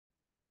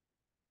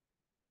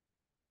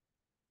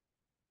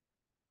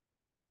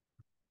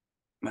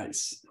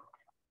Nice.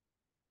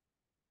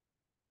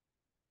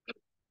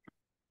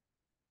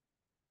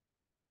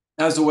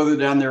 How's the weather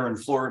down there in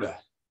Florida?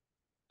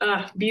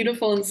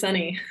 Beautiful and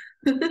sunny.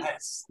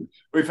 Nice.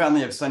 We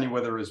finally have sunny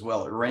weather as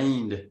well. It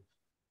rained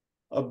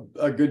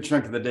a good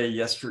chunk of the day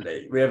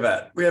yesterday. We have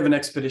an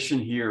expedition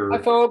here.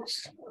 Hi,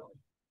 folks.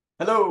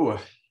 Hello.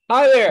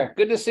 Hi there.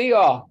 Good to see you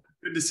all.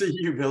 Good to see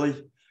you,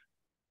 Billy.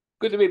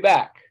 Good to be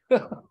back.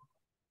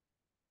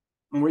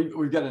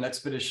 We've got an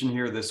expedition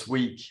here this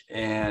week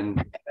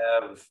and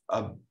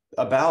have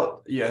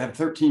have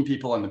 13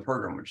 people on the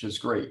program, which is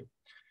great.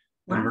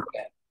 Wow. And we're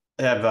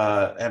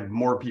gonna have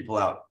more people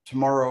out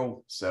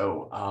tomorrow.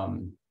 So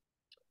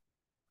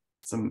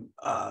some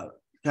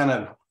kind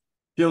of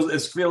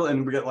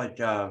and we got like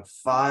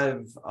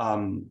 5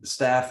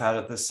 staff out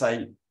at the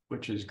site,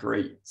 which is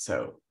great.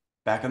 So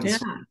back on the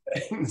swing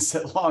of things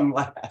at long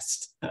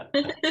last.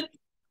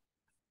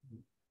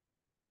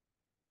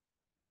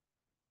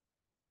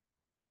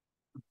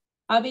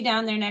 I'll be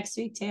down there next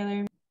week,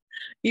 Taylor.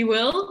 You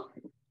will?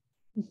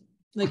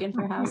 Looking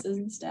for houses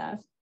and stuff.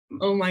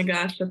 Oh my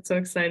gosh, that's so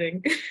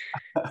exciting.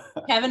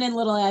 Kevin and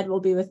little Ed will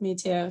be with me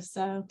too.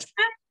 So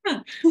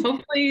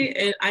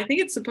hopefully, I think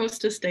it's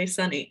supposed to stay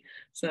sunny.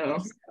 So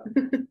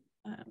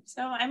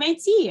so I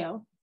might see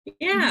you.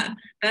 Yeah,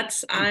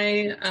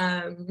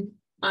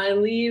 I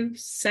leave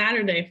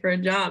Saturday for a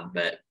job,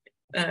 but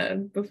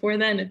before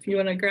then, if you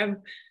want to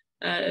grab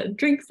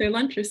drinks or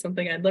lunch or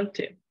something, I'd love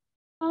to.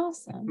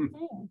 Awesome.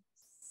 Thanks.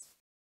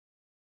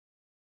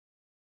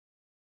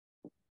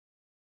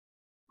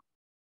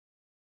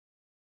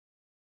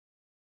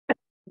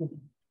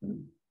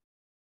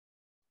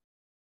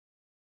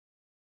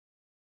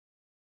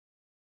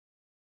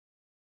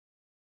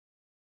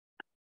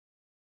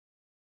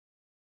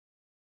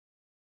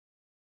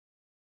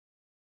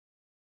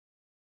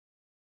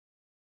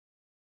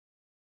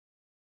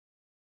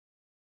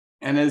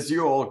 And as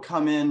you all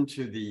come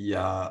into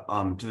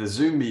the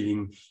Zoom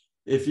meeting,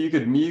 if you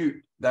could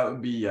mute, that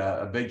would be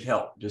a big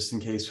help, just in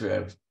case we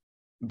have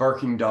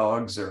barking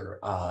dogs or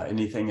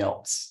anything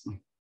else,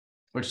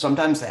 which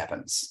sometimes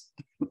happens.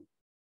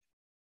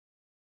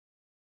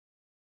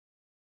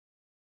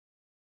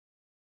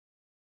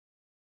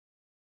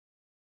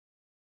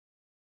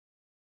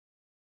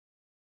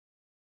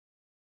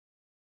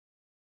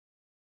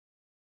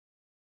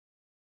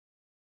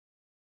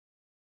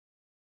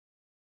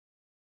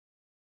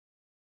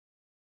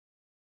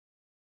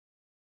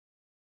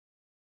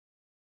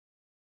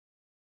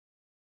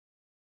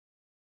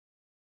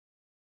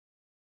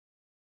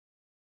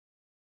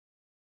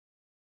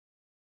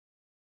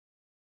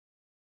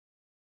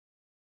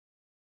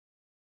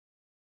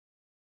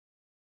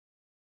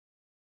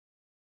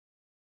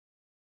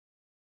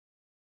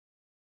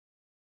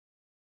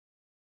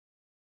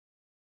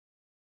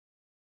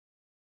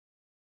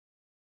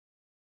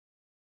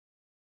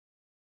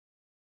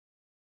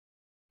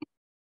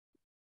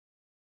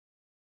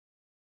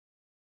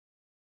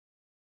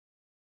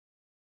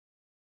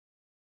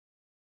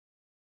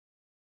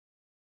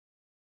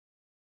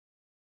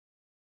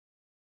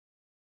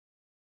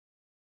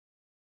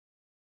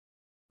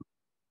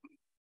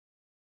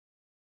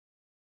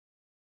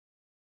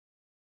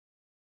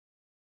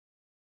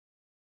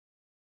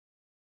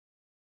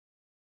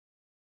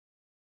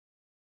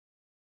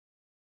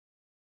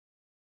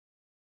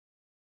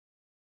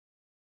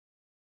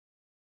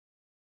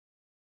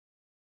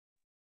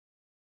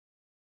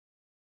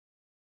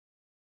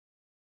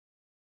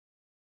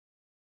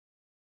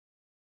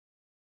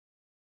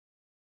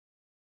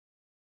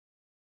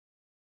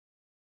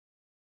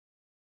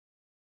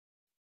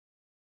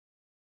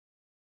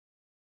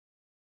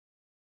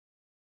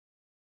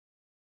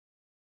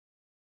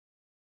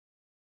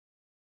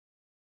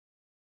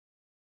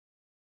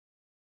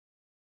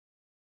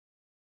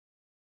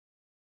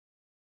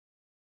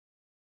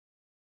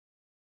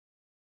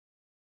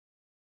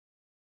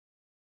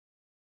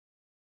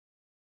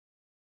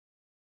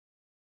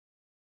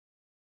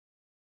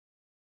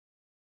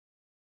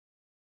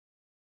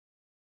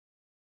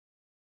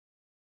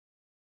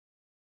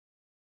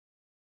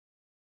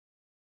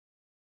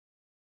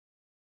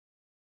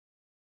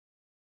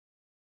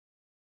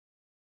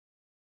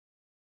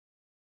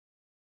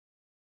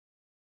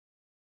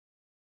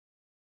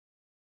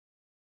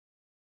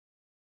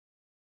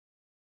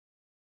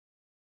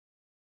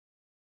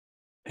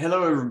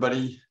 Hello,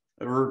 everybody.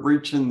 We're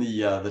reaching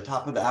the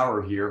top of the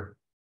hour here.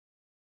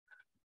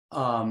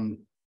 Let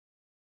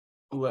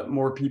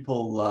more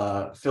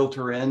people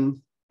filter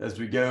in as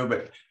we go,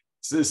 but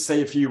just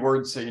say a few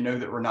words so you know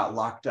that we're not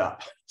locked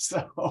up.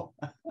 So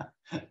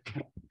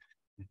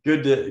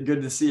good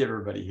to see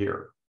everybody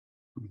here.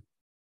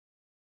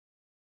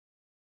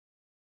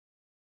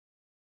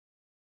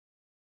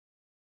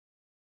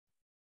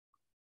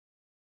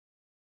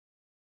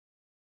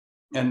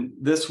 And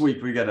this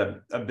week we got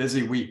a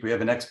busy week. We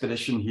have an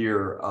expedition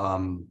here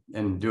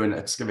and doing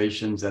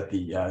excavations at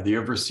the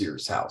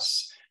overseer's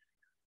house.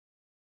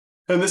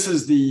 And this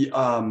is the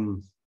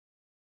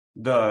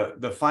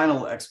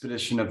final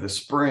expedition of the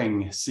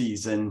spring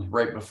season,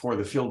 right before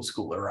the field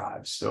school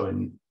arrives. So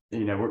in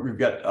we've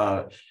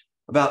got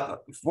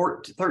about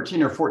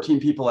 13 or 14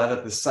 people out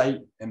at the site,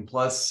 and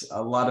plus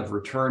a lot of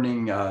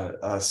returning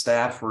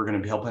staff who are going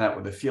to be helping out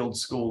with the field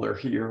schooler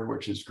here,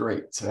 which is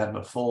great. So having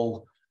a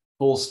full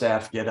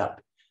staff get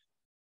up.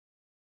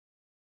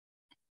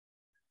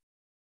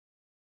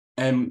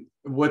 And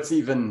what's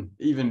even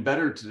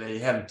better today,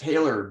 have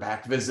Taylor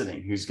back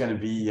visiting, who's going to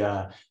be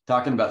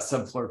talking about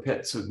subfloor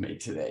pits with me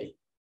today.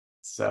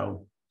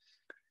 So,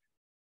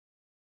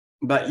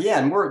 but yeah,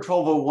 and we're at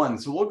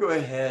 12:01, so we'll go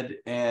ahead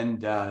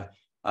and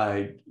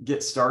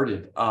get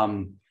started.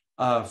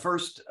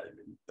 First,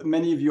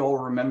 many of you all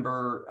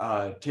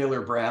remember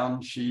Taylor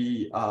Brown.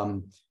 She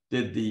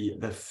did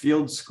the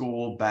field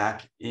school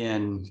back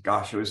in,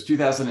 gosh, it was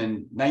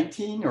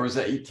 2019 or was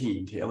that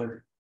 18,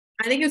 Taylor?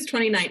 I think it's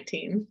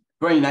 2019.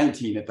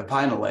 2019 at the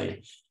Pine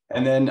Lake,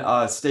 and then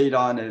stayed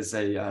on as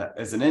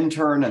an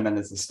intern and then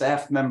as a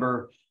staff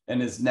member,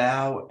 and is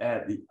now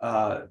at the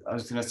I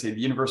was going to say the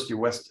University of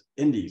West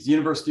Indies,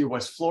 University of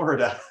West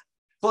Florida,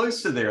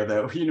 close to there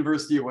though,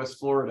 University of West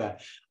Florida,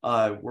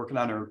 working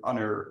on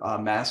her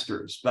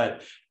master's.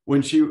 But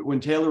when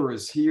Taylor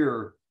was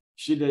here,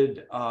 she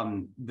did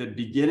the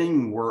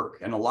beginning work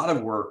and a lot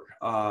of work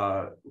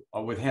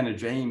with Hannah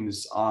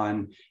James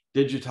on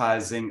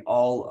digitizing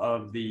all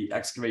of the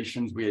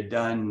excavations we had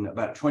done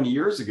about 20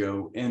 years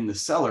ago in the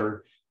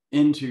cellar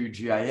into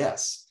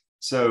GIS.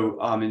 So,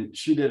 and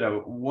she did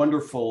a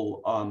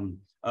wonderful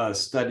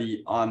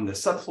study on the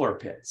subfloor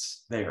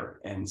pits there.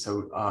 And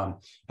so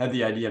had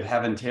the idea of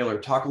having Taylor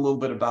talk a little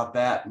bit about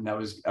that. And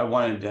I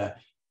wanted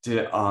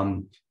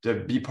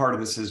to be part of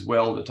this as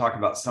well, to talk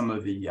about some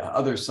of the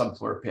other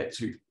subfloor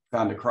pits we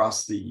found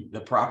across the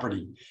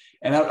property.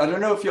 And I don't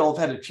know if you all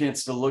have had a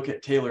chance to look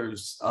at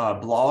Taylor's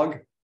blog,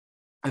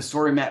 a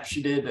story map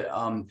she did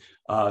about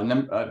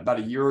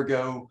a year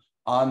ago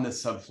on the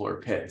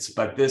subfloor pits.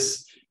 But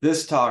this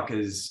talk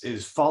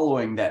is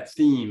following that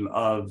theme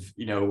of,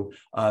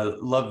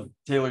 love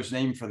Taylor's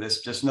name for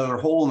this, just another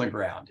hole in the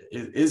ground.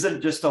 Is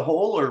it just a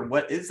hole, or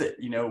what is it?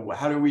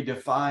 How do we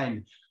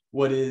define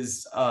what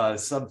is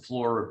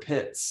subfloor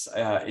pits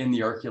in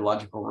the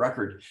archaeological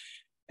record?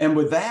 And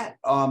with that,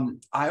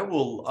 I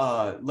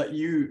will let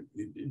you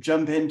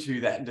jump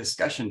into that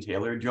discussion,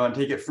 Taylor. Do you want to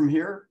take it from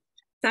here?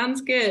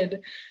 Sounds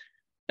good.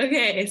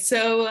 Okay,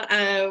 so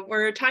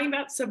we're talking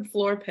about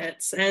subfloor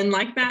pits, and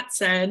like Matt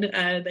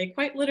said, they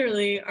quite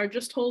literally are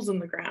just holes in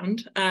the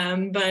ground.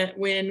 But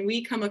when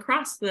we come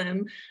across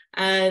them,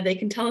 they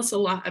can tell us a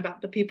lot about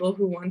the people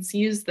who once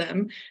used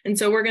them. And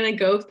so we're going to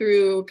go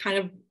through kind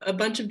of a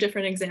bunch of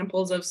different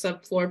examples of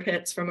subfloor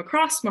pits from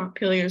across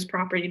Montpelier's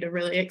property to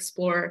really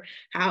explore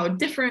how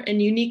different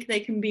and unique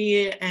they can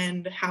be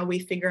and how we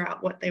figure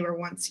out what they were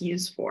once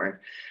used for.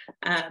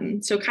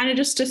 So kind of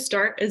just to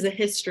start as a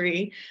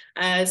history,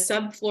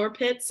 subfloor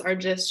pits are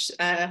just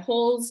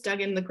holes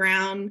dug in the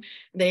ground.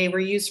 They were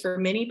used for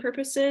many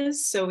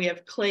purposes. So we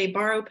have clay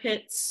borrow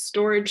pits,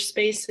 storage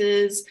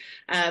spaces,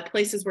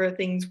 places where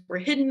things were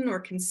hidden or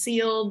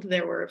concealed.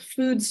 There were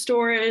food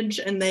storage,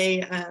 and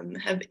they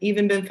have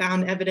even been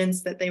found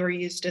evidence that they were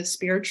used as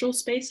spiritual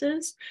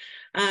spaces.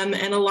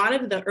 And a lot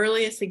of the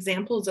earliest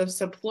examples of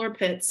subfloor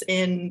pits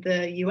in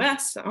the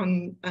US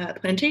on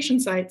plantation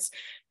sites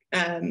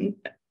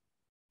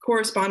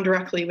correspond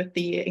directly with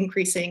the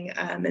increasing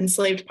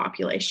enslaved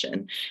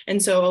population. And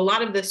so a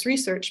lot of this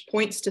research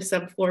points to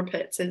subfloor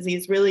pits as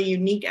these really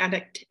unique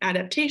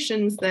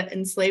adaptations that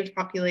enslaved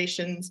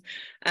populations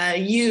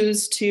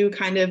use to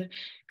kind of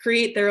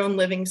create their own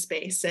living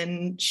space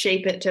and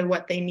shape it to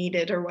what they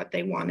needed or what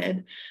they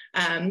wanted.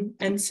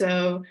 And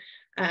so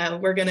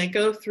we're going to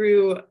go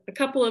through a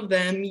couple of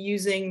them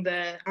using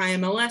the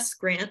IMLS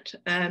grant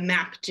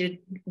map, the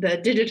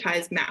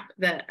digitized map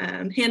that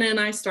Hannah and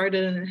I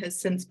started and has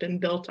since been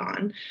built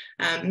on.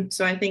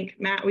 So I think,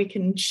 Matt, we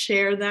can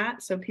share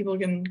that so people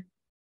can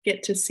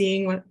get to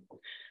seeing what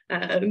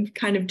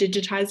kind of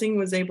digitizing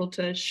was able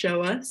to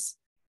show us.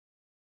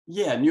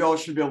 Yeah, and you all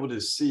should be able to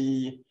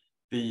see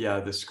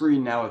the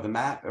screen now of the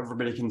map.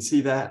 Everybody can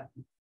see that.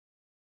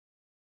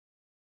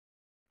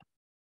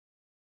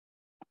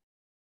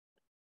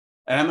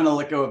 And I'm going to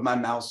let go of my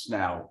mouse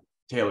now,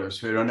 Taylor,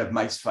 so we don't have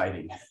mice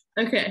fighting.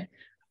 Okay.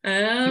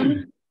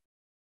 Oh,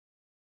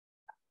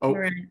 all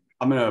right.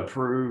 I'm going to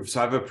approve.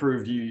 So I've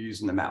approved you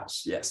using the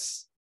mouse.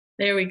 Yes.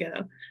 There we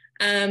go.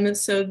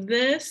 So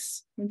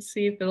this, let's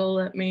see if it'll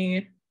let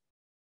me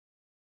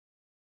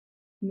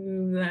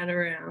move that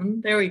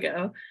around. There we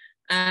go.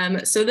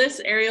 So this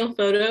aerial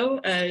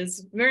photo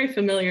is very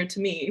familiar to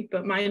me,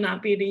 but might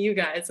not be to you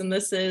guys. And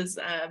this is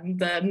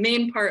the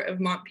main part of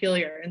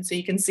Montpelier. And so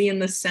you can see in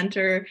the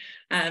center,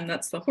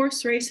 that's the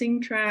horse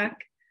racing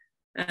track.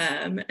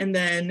 And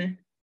then,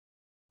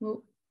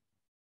 oh,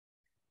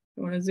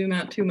 I don't want to zoom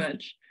out too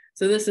much.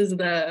 So this is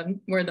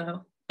where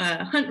the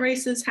hunt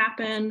races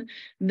happen.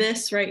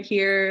 This right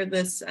here,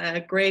 this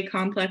gray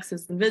complex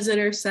is the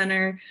visitor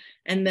center.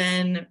 And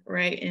then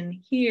right in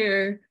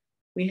here,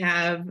 we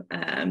have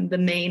the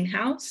main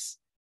house,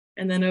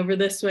 and then over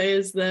this way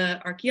is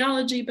the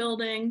archaeology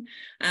building.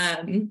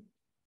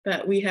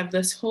 But we have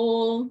this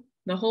whole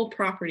the whole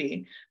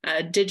property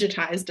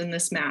digitized in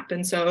this map.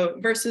 And so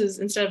versus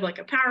instead of like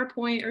a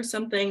PowerPoint or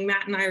something,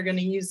 Matt and I are going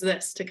to use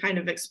this to kind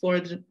of explore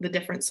the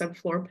different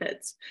subfloor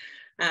pits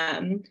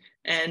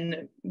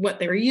and what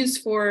they were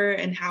used for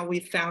and how we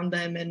found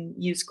them and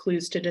use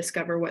clues to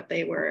discover what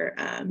they were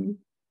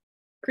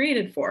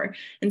created for.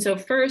 And so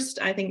first,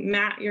 I think,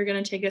 Matt, you're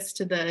going to take us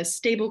to the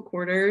stable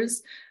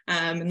quarters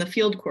and the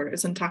field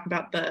quarters and talk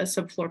about the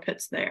subfloor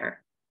pits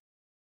there.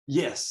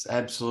 Yes,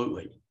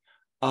 absolutely.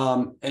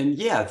 And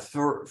yeah,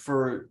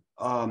 for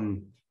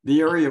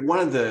the area, one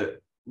of the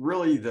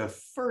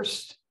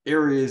first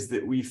areas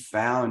that we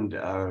found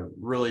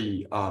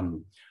really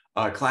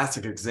a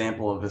classic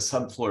example of a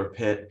subfloor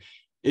pit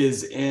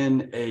is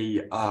in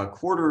a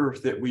quarter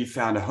that we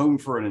found a home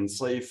for an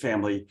enslaved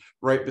family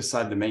right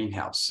beside the main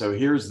house. So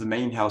here's the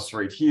main house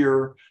right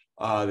here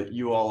that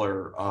you all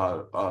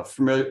are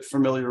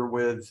familiar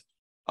with,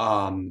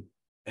 and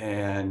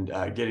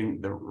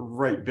getting the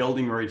right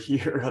building right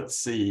here. Let's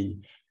see.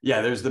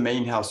 Yeah, there's the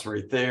main house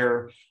right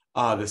there.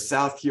 The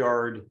south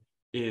yard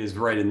is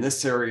right in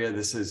this area.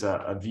 This is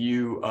a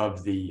view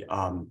of the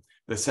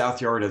south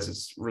yard as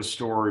it's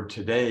restored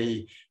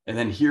today. And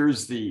then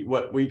here's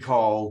what we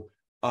call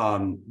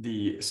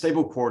the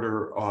stable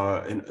quarter,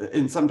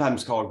 and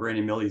sometimes called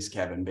Granny Millie's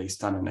cabin,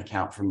 based on an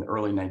account from the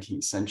early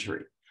 19th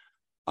century.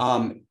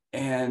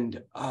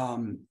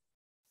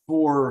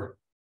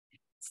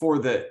 For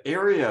the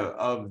area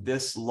of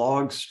this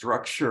log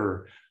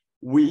structure,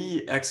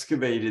 we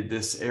excavated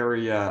this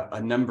area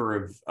a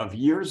number of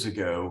years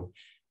ago.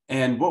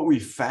 And what we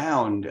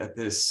found at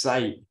this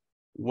site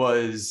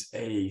was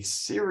a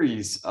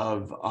series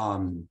of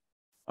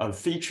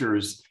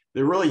features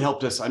that really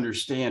helped us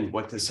understand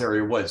what this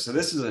area was. So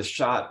this is a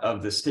shot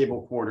of the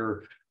stable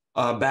quarter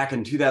back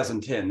in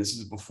 2010. This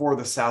is before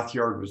the south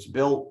yard was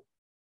built.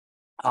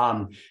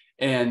 And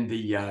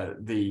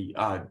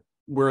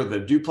where the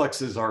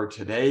duplexes are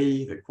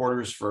today, the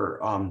quarters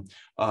for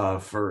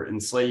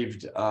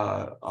enslaved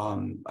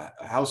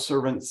house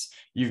servants,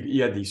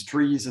 you had these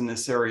trees in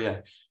this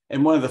area.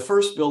 And one of the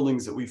first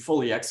buildings that we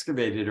fully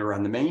excavated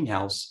around the main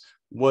house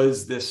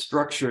was this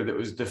structure that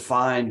was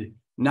defined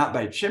not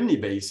by chimney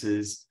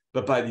bases,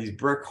 but by these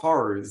brick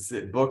hearths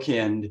that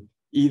bookend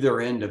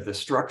either end of the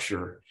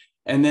structure.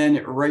 And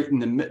then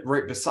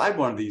right beside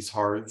one of these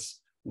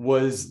hearths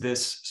was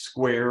this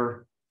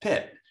square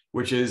pit,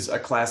 which is a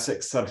classic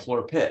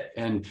subfloor pit.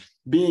 And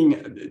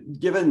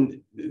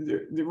given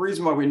the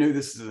reason why we know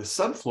this is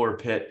a subfloor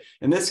pit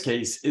in this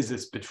case is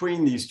it's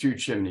between these two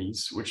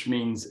chimneys, which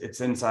means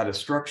it's inside a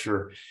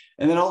structure.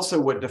 And then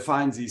also what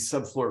defines these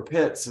subfloor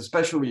pits,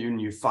 especially when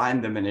you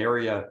find them in an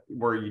area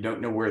where you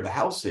don't know where the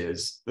house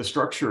is, the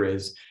structure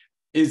is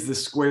the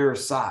square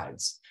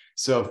sides.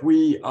 So if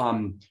we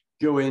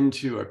go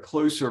into a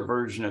closer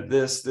version of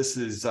this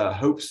is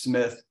Hope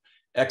Smith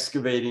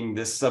excavating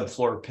this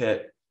subfloor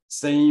pit,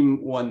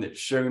 same one that's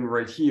shown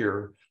right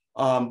here.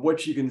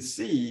 What you can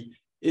see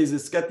is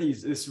it's got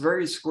this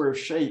very square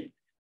shape.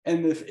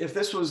 And if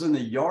this was in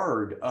the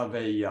yard of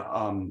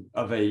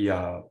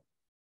a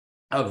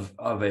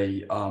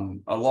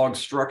log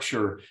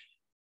structure,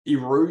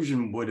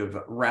 erosion would have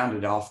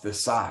rounded off the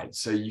side.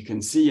 So you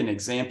can see an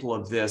example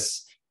of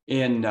this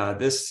in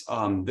this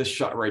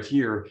shot right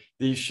here.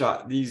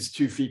 These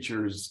two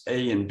features,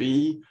 A and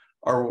B,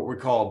 are what we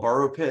call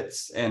burrow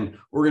pits. And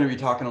we're going to be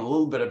talking a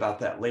little bit about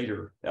that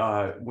later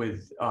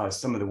with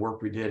some of the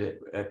work we did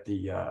at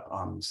the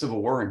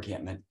Civil War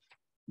encampment.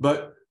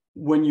 But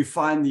when you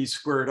find these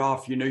squared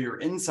off, you know you're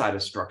inside a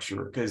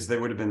structure because they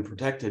would have been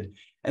protected.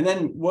 And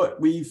then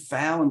what we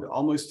found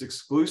almost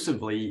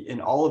exclusively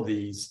in all of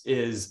these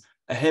is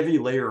a heavy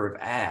layer of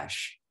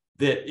ash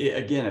that,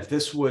 again, if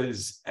this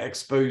was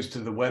exposed to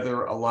the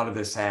weather, a lot of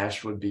this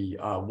ash would be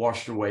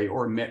washed away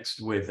or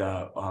mixed with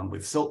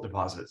silt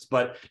deposits.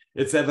 But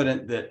it's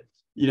evident that,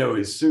 you know,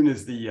 as soon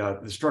as the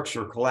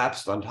structure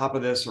collapsed on top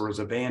of this or was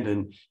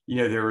abandoned, you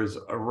know, there was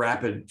a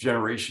rapid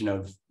generation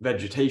of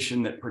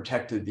vegetation that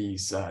protected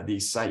these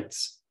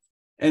sites.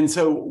 And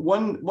so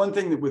one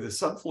thing that with the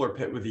subfloor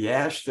pit with the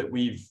ash that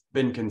we've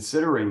been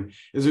considering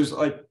is there's,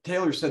 like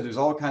Taylor said, there's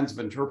all kinds of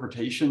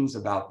interpretations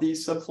about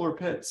these subfloor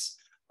pits.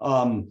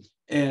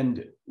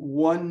 And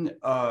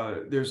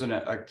there's an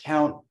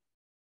account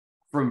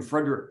from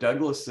Frederick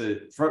Douglass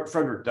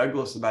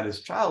about his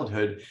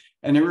childhood,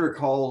 and he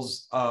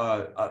recalls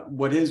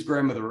what his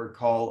grandmother would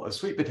call a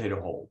sweet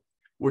potato hole,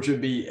 which would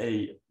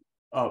be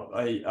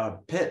a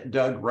pit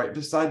dug right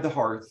beside the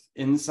hearth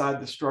inside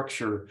the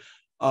structure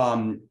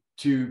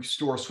to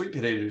store sweet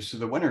potatoes for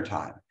the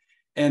wintertime.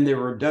 And they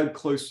were dug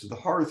close to the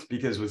hearth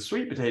because with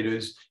sweet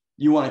potatoes,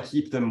 you want to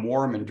keep them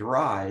warm and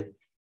dry.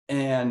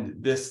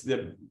 And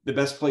the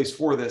best place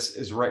for this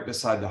is right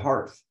beside the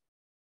hearth.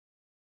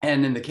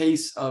 And in the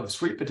case of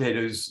sweet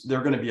potatoes,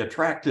 they're going to be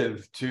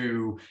attractive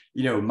to,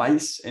 you know,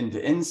 mice and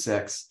to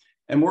insects.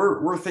 And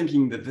we're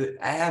thinking that the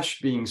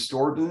ash being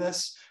stored in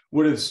this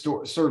would have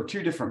served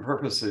two different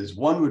purposes.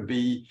 One would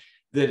be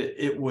that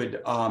it would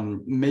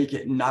make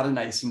it not a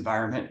nice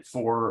environment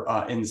for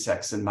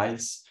insects and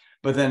mice.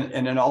 but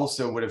then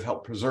also would have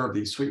helped preserve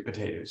these sweet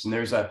potatoes. And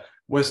there's a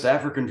West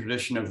African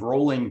tradition of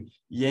rolling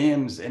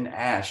yams in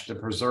ash to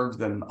preserve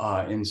them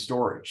in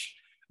storage.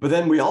 But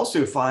then we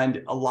also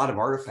find a lot of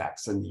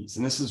artifacts in these.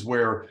 And this is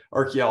where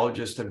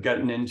archaeologists have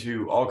gotten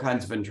into all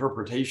kinds of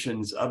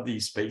interpretations of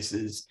these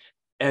spaces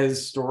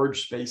as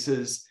storage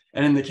spaces.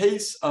 And in the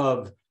case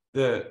of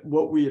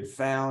what we had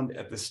found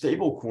at the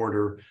stable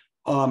quarter,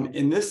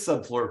 in this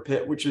subfloor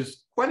pit, which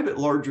is quite a bit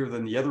larger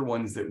than the other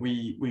ones that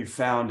we've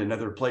found in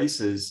other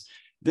places,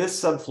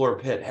 this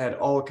subfloor pit had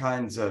all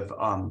kinds of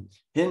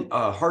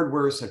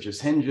hardware such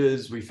as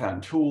hinges. We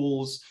found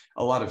tools,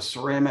 a lot of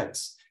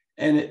ceramics,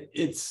 and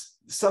it's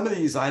some of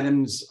these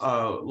items,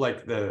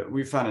 like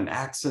we found an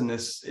axe in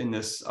this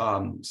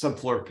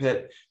subfloor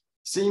pit,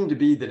 seem to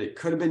be that it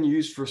could have been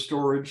used for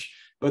storage.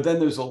 But then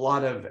there's a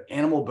lot of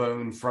animal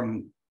bone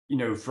from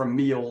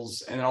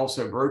meals and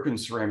also broken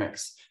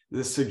ceramics.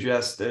 This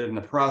suggests that in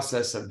the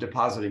process of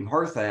depositing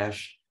hearth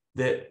ash,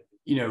 that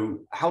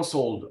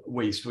household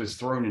waste was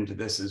thrown into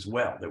this as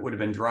well. That would have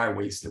been dry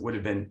waste that would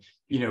have been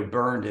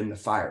burned in the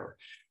fire.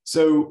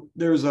 So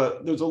there's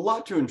a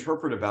lot to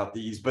interpret about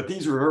these, but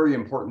these are very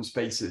important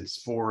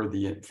spaces for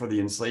the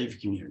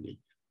enslaved community.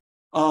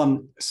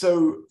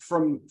 So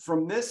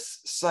from this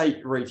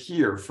site right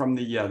here, from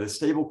the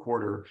stable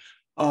quarter,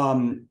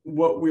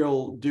 what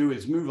we'll do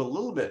is move a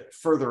little bit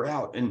further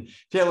out. And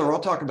Taylor, I'll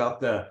talk about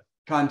the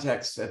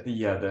context at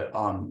the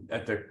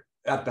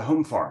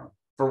home farm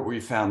for what we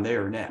found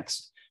there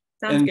next.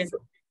 Sounds good.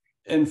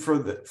 And for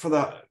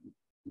the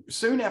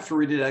soon after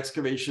we did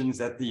excavations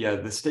at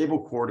the stable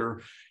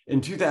quarter in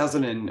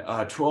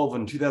 2012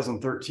 and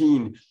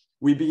 2013,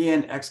 we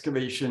began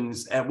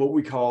excavations at what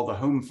we call the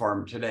home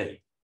farm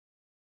today.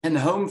 And the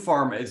home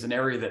farm is an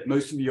area that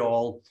most of you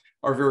all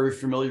are very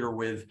familiar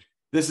with.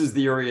 This is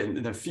the area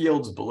in the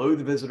fields below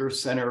the visitor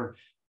center.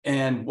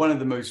 And one of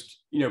the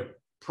most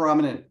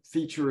prominent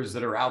features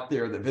that are out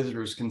there that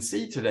visitors can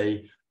see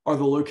today are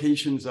the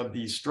locations of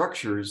these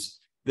structures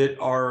that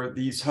are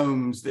these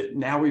homes that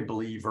now we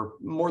believe are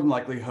more than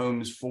likely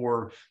homes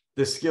for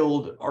the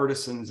skilled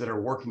artisans that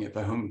are working at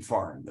the home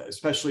farm,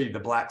 especially the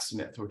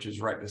blacksmith, which is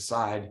right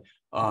beside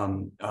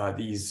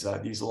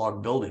these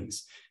log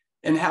buildings.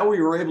 And how we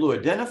were able to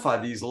identify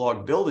these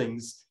log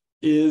buildings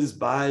is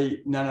by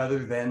none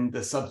other than the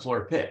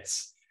subfloor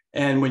pits.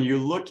 And when you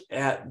look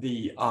at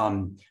this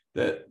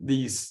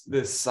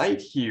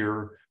site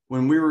here,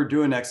 when we were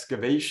doing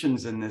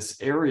excavations in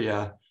this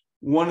area,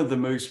 one of the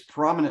most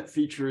prominent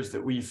features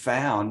that we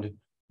found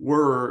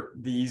were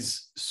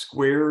these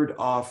squared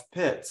off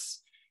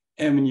pits.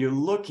 And when you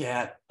look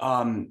at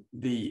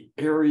the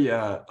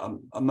area,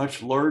 a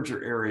much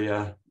larger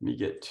area, let me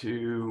get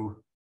to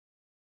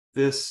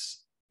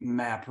this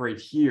map right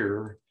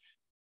here.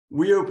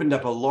 We opened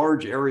up a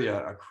large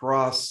area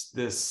across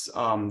this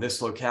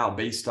locale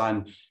based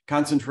on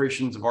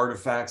concentrations of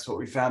artifacts, what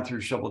we found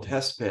through shovel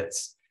test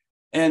pits.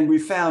 And we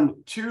found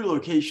two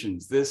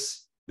locations,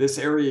 this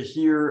area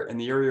here and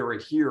the area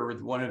right here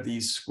with one of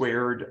these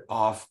squared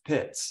off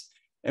pits.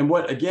 And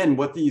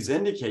what these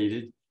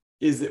indicated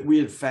is that we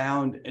had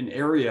found an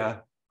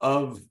area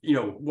of,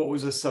 what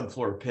was a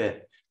subfloor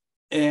pit.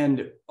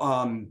 And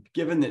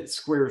given its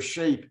square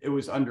shape, it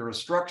was under a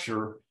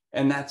structure.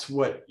 And that's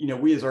what,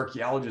 we as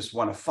archaeologists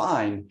want to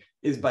find,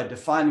 is by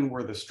defining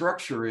where the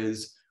structure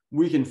is,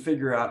 we can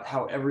figure out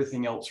how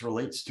everything else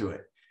relates to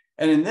it.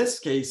 And in this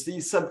case,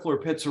 these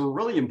subfloor pits are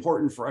really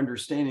important for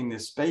understanding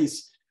this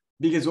space,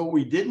 because what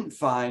we didn't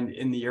find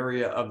in the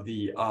area of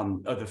the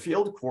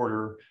field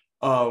quarter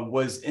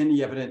was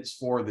any evidence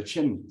for the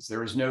chimneys. There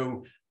was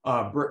no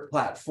brick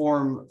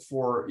platform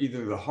for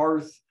either the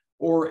hearth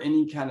or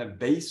any kind of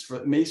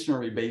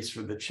masonry base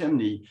for the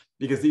chimney,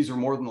 because these are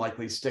more than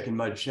likely stick and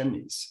mud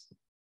chimneys.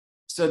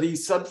 So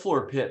these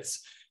subfloor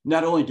pits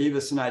not only gave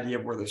us an idea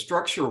of where the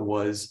structure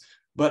was,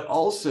 but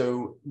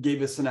also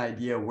gave us an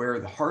idea where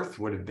the hearth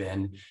would have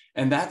been.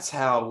 And that's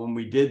how, when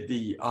we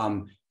did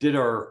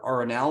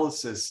our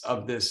analysis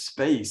of this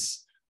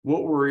space,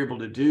 what we're able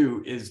to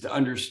do is to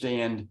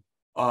understand,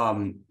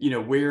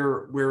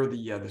 where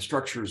the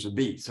structures would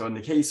be. So in the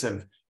case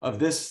of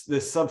this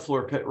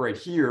subfloor pit right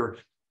here,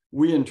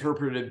 we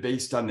interpreted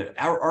based on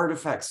our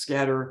artifact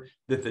scatter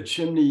that the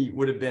chimney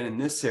would have been in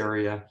this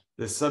area,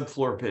 the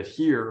subfloor pit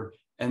here,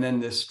 and then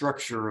this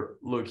structure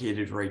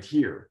located right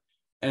here.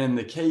 And in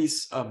the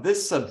case of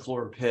this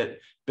subfloor pit,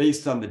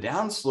 based on the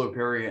downslope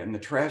area and the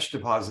trash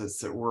deposits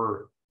that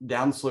were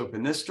downslope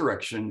in this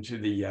direction to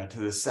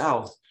the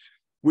south,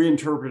 we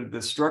interpreted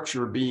the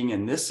structure being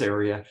in this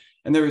area.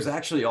 And there was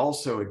actually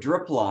also a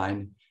drip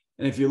line.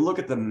 And if you look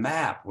at the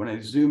map, when I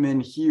zoom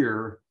in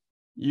here,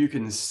 you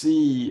can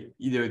see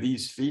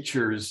these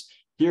features.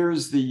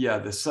 Here's the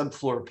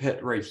subfloor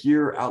pit right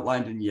here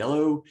outlined in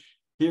yellow.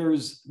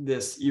 Here's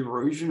this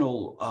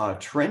erosional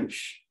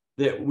trench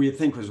that we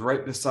think was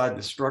right beside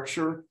the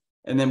structure.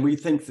 And then we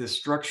think this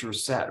structure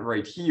sat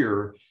right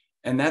here.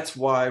 And that's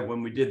why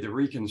when we did the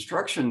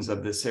reconstructions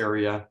of this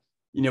area,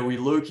 we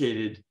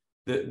located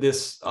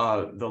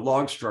the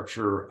log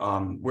structure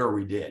where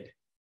we did.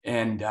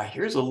 And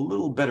here's a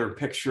little better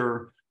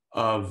picture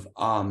of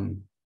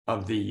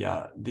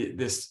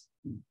this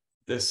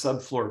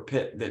subfloor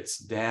pit that's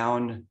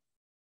down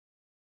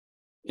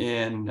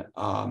in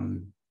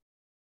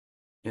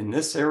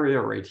this area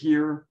right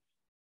here.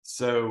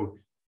 So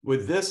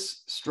with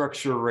this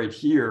structure right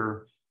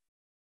here,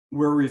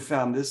 where we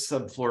found this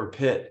subfloor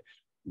pit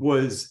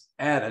was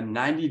at a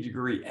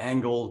 90-degree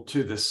angle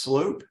to the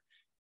slope.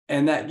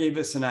 And that gave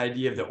us an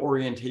idea of the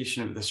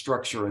orientation of the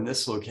structure in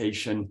this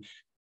location.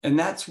 And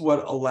that's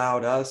what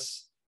allowed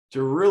us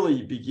to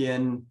really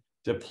begin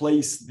to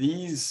place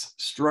these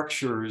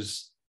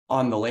structures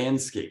on the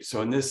landscape.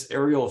 So in this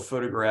aerial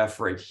photograph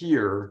right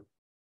here,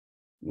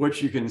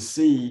 what you can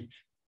see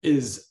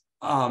is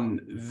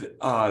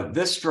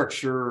this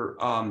structure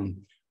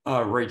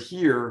right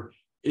here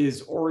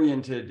is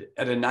oriented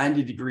at a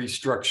 90-degree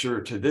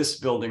structure to this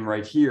building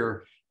right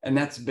here. And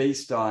that's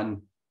based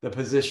on the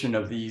position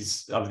of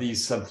these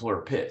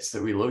subfloor pits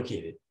that we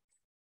located.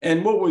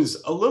 And what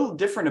was a little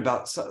different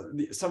about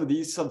some of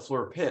these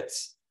subfloor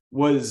pits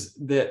was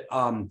that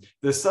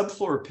the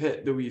subfloor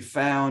pit that we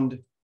found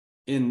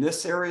in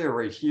this area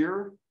right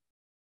here,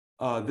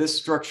 this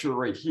structure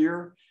right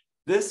here,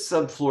 this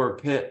subfloor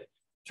pit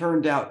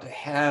turned out to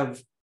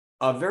have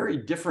a very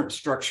different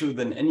structure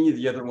than any of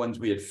the other ones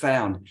we had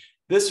found.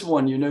 This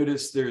one, you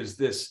notice there's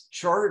this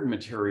charred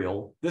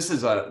material. This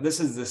is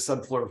the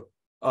subfloor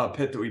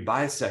pit that we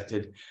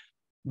bisected.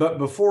 But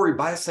before we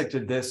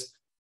bisected this,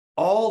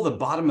 all the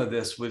bottom of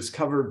this was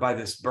covered by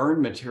this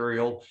burn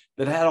material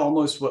that had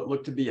almost what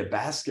looked to be a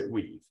basket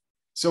weave.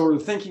 So we're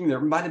thinking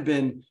there might have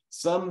been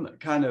some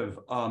kind of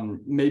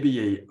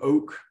maybe an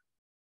oak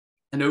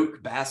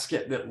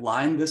basket that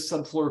lined this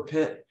subfloor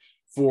pit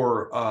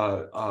for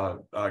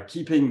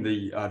keeping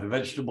the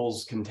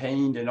vegetables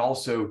contained and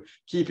also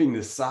keeping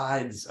the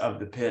sides of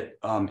the pit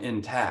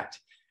intact.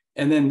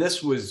 And then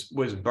this was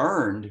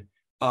burned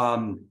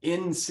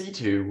in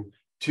situ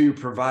to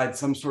provide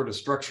some sort of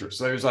structure.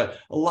 So there's a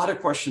lot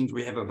of questions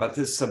we have about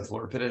this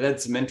subfloor pit. It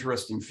had some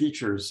interesting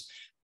features.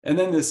 And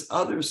then this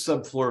other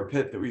subfloor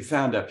pit that we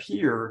found up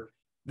here,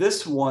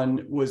 this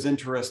one was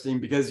interesting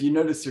because you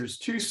notice there's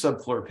two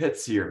subfloor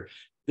pits here.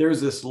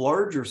 There's this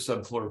larger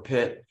subfloor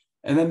pit,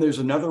 and then there's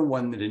another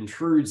one that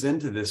intrudes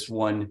into this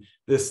one,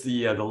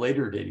 the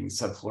later dating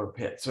subfloor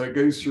pit. So it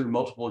goes through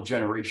multiple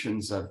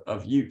generations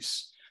of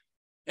use.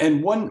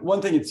 And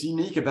one thing that's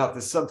unique about the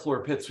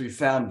subfloor pits we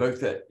found,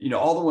 both at,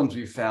 all the ones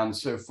we've found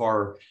so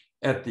far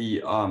at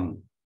the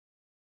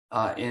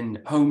in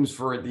homes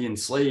for the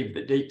enslaved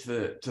that date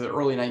to the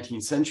early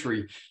 19th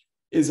century,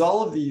 is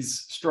all of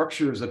these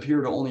structures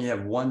appear to only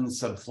have one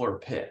subfloor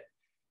pit.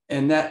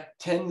 And that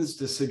tends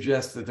to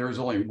suggest that there's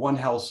only one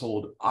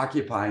household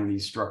occupying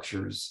these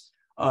structures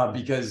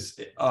because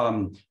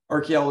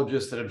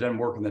archaeologists that have done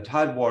work on the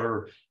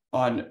Tidewater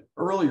on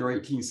earlier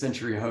 18th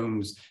century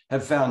homes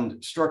have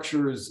found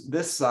structures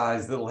this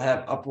size that'll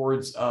have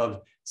upwards of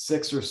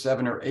 6 or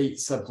 7 or 8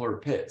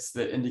 subfloor pits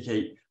that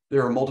indicate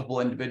there are multiple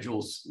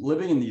individuals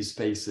living in these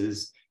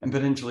spaces and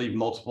potentially a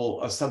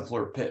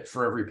subfloor pit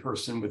for every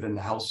person within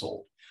the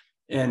household.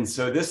 And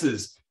so this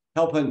is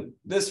helping,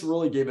 this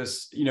really gave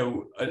us,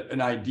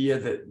 an idea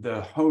that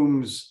the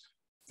homes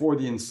for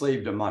the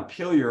enslaved of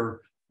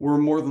Montpelier were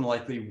more than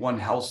likely one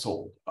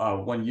household,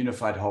 one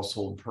unified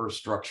household per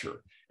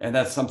structure. And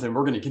that's something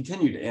we're going to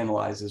continue to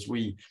analyze as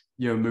we,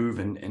 move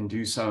and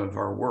do some of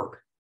our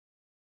work.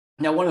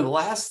 Now, one of the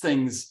last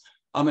things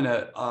I'm going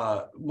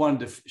to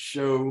wanted to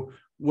show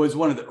was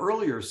one of the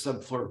earlier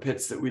subfloor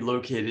pits that we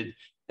located,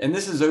 and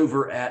this is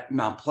over at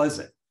Mount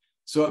Pleasant.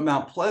 So at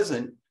Mount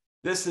Pleasant,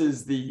 this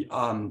is the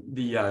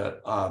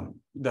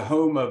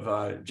home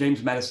of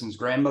James Madison's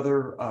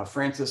grandmother,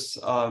 Frances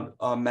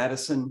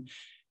Madison,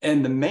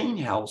 and the main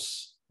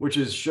house, which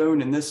is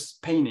shown in this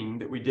painting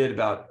that we did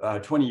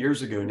about 20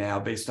 years ago now,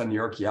 based on the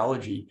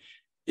archaeology,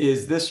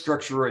 is this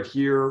structure right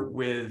here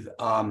with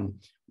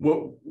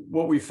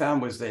what we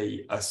found was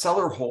a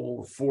cellar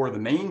hole for the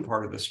main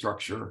part of the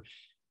structure.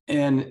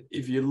 And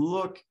if you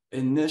look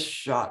in this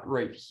shot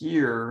right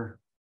here,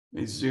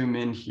 let me zoom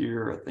in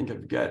here. I think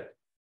I've got,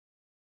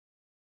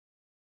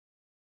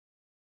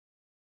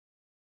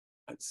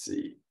 let's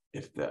see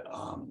if the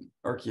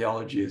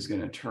archaeology is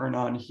going to turn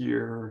on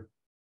here.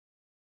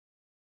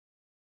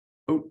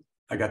 Oh,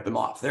 I got them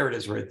off. There it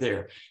is right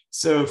there.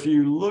 So if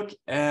you look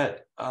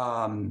at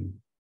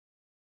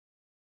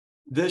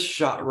this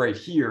shot right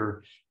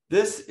here,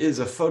 this is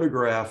a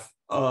photograph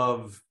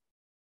of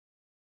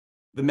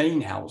the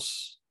main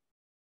house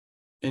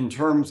in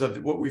terms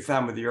of what we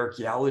found with the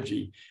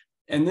archaeology.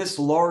 And this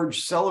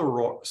large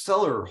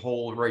cellar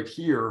hole right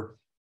here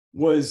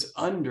was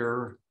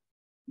under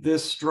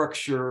this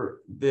structure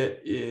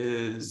that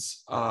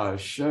is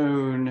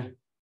shown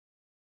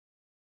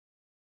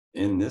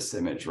in this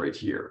image right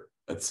here.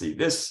 Let's see,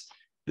 this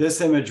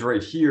image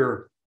right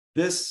here,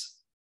 the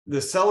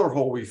cellar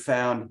hole we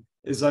found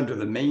is under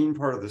the main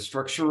part of the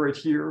structure right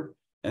here.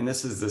 And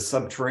this is the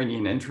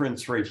subterranean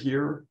entrance right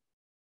here.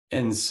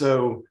 And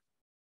so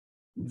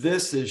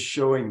this is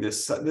showing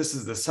this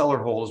is the cellar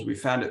hole as we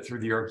found it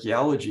through the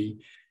archaeology.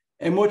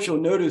 And what you'll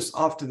notice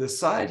off to the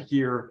side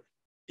here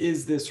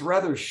is this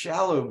rather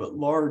shallow but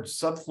large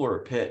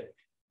subfloor pit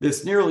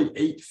that's nearly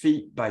 8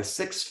 feet by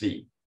 6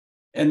 feet.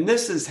 And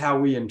this is how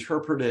we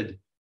interpreted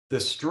the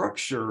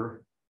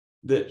structure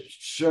that's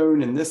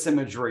shown in this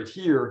image right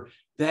here,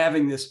 to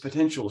having this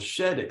potential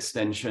shed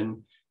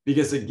extension,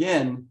 because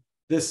again,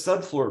 this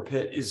subfloor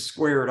pit is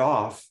squared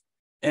off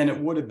and it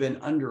would have been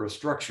under a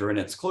structure, and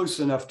it's close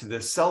enough to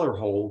this cellar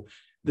hole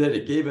that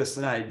it gave us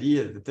an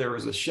idea that there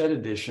was a shed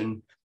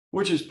addition,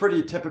 which is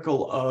pretty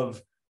typical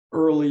of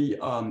early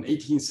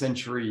 18th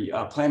century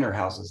planter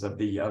houses of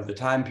the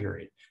time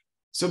period.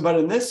 So, but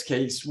in this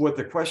case, what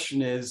the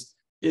question is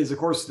of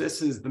course,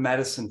 this is the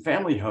Madison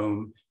family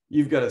home.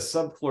 You've got a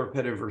subfloor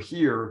pit over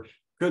here.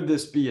 Could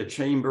this be a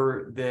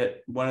chamber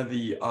that one of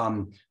the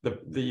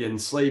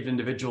enslaved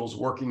individuals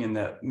working in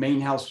the main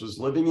house was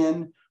living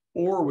in?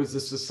 Or was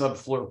this a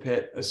subfloor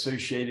pit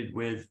associated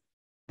with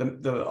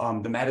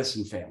the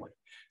Madison family?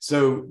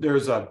 So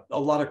there's a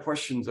lot of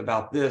questions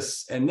about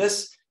this. And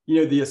this,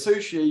 the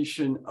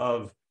association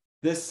of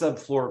this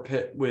subfloor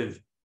pit with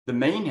the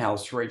main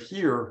house right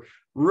here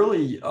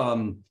really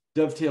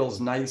dovetails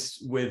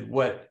nice with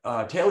what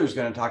Taylor's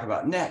going to talk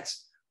about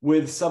next,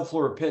 with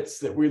subfloor pits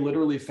that we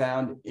literally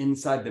found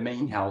inside the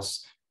main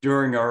house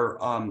during our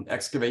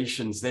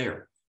excavations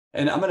there.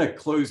 And I'm going to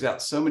close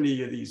out so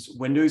many of these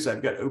windows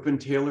I've got open,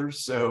 Taylor,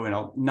 and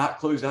I'll not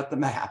close out the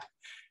map.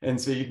 And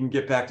so you can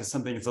get back to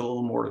something that's a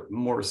little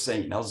more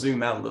sane. I'll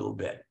zoom out a little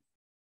bit.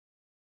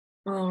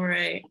 All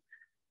right.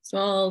 So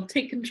I'll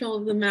take control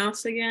of the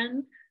mouse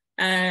again,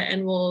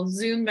 and we'll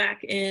zoom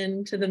back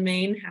into the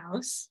main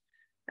house.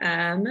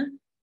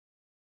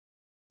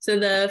 So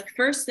the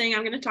first thing,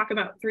 I'm going to talk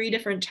about 3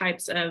 different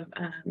types of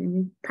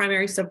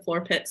primary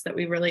subfloor pits that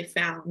we really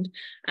found.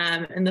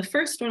 And the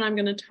first one I'm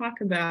going to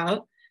talk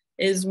about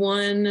is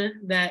one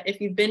that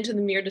if you've been to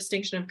the Mere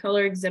Distinction of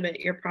Color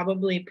exhibit, you're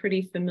probably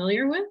pretty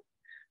familiar with,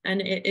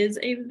 and it is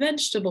a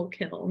vegetable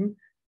kiln.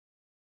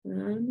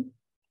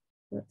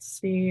 Let's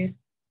see.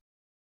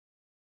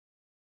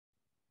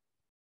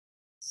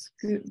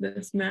 Scoot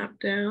this map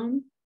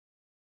down.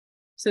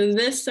 So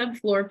this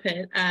subfloor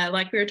pit,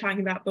 like we were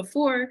talking about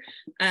before,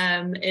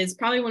 is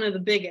probably one of the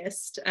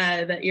biggest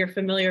that you're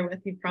familiar with.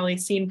 You've probably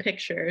seen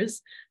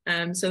pictures.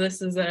 So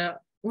this is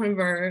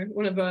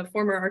one of a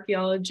former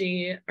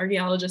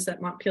archaeologists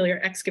at Montpelier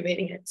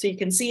excavating it. So you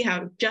can see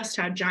just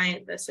how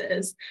giant this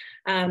is.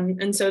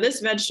 And so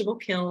this vegetable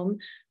kiln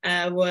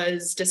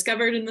was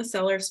discovered in the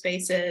cellar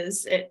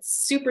spaces. It's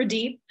super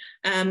deep,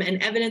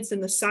 and evidence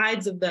in the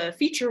sides of the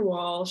feature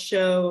wall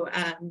show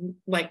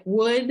like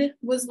wood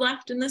was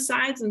left in the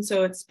sides. And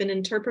so it's been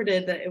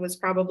interpreted that it was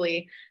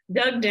probably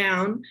dug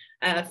down,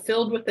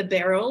 filled with a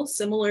barrel,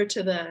 similar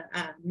to the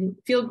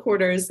field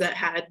quarters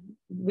that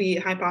we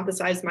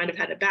hypothesized might have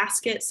had a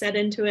basket set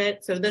into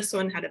it. So this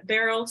one had a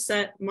barrel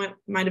set,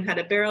 might have had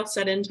a barrel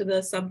set into the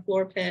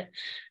subfloor pit,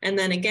 and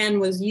then again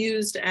was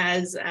used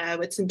as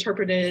it's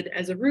interpreted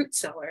as a root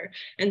cellar.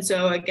 And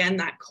so again,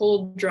 that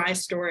cold, dry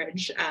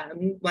storage,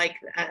 like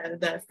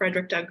the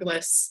Frederick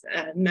Douglass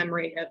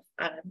memory of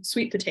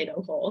sweet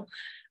potato hole.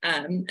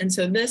 And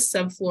so this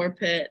subfloor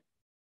pit,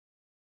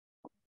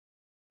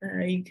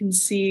 you can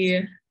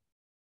see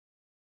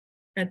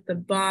at the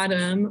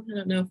bottom, I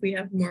don't know if we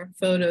have more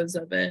photos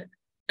of it,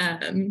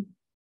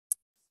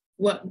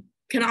 what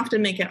can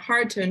often make it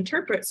hard to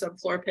interpret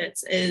subfloor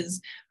pits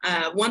is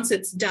once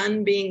it's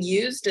done being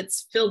used,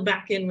 it's filled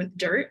back in with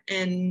dirt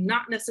and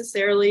not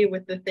necessarily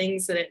with the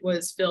things that it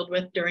was filled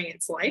with during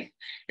its life.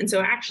 And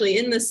so actually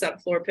in this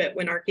subfloor pit,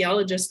 when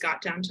archaeologists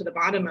got down to the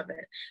bottom of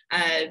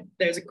it,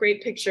 there's a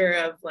great picture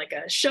of like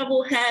a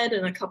shovel head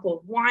and a couple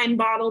of wine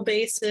bottle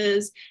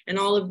bases and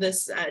all of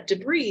this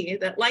debris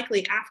that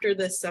likely after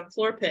this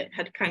subfloor pit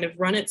had kind of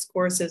run its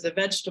course as a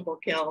vegetable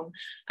kiln,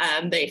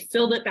 they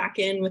filled it back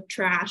in with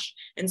trash.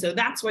 And so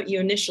that's what you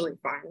initially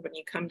find when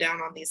you come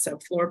down on these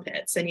subfloor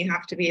pits, and you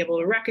have to be able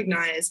to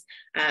recognize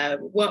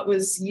what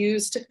was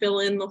used to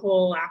fill in the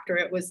hole after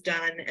it was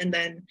done, and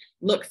then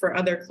look for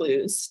other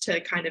clues to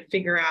kind of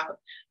figure out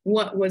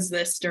what was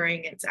this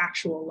during its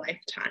actual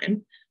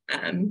lifetime.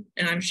 And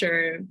I'm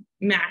sure,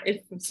 Matt,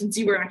 since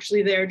you were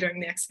actually there during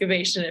the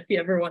excavation, if you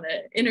ever want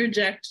to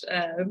interject,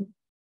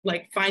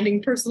 like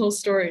finding personal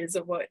stories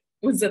of what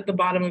was at the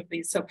bottom of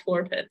these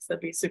subfloor pits, that'd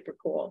be super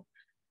cool.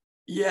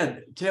 Yeah,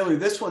 Taylor,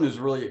 this one is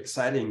really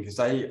exciting because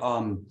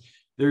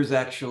there's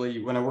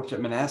actually, when I worked at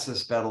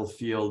Manassas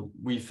Battlefield,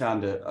 we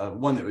found a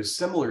one that was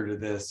similar to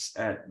this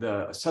at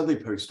the Sudley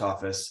Post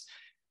Office.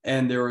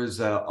 And there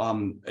was a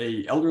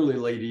elderly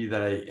lady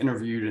that I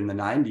interviewed in the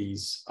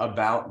 90s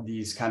about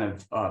these kind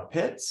of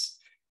pits.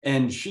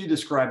 And she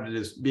described it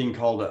as being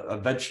called a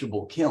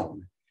vegetable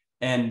kiln.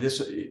 And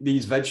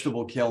these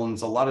vegetable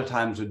kilns a lot of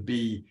times would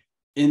be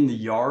in the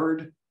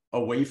yard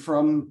away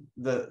from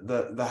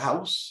the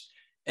house,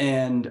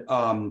 and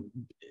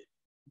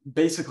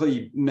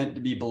basically meant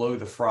to be below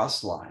the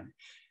frost line.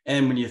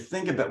 And when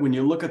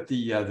you look at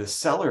the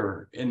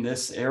cellar in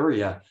this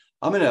area,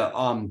 I'm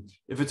gonna,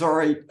 if it's all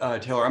right,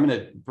 Taylor, I'm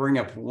gonna bring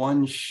up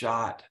one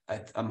shot.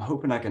 I'm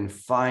hoping I can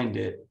find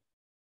it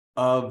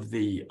of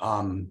the,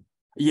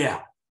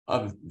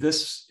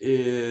 this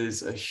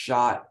is a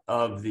shot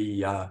of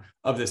the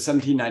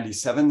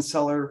 1797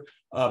 cellar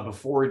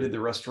before we did the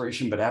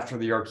restoration, but after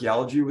the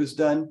archaeology was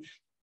done.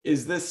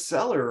 Is this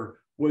cellar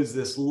was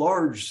this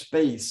large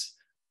space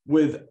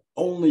with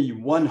only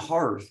one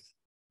hearth,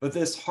 but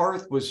this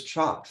hearth was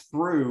chopped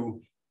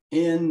through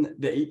in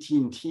the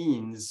 18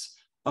 teens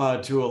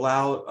to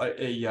allow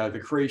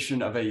the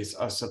creation of a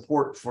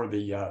support for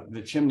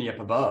the chimney up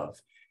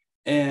above.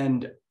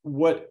 And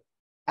what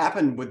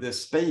happened with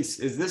this space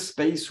is this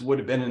space would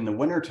have been in the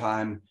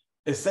wintertime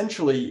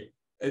essentially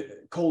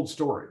cold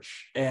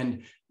storage.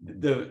 And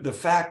the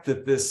fact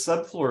that this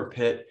subfloor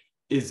pit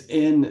is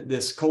in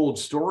this cold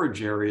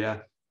storage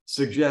area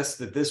suggests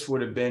that this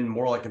would have been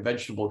more like a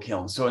vegetable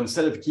kiln. So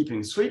instead of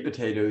keeping sweet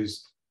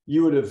potatoes,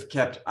 you would have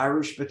kept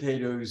Irish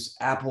potatoes,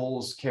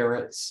 apples,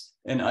 carrots,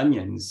 and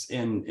onions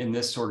in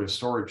this sort of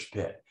storage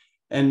pit.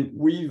 And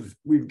we've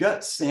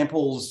got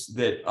samples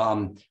that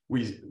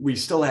we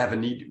still have a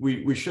need.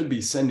 We should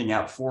be sending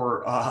out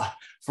for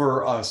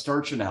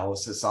starch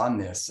analysis on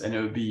this, and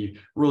it would be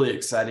really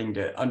exciting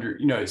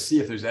to see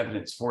if there's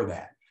evidence for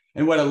that.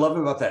 And what I love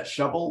about that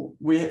shovel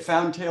we had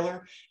found,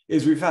 Taylor,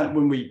 is we found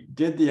when we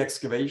did the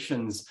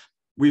excavations,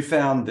 we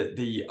found that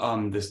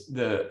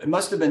it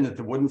must have been that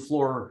the wooden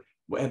floor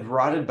had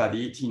rotted by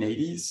the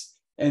 1880s,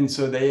 and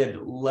so they had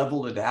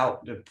leveled it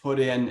out to put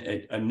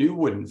in a new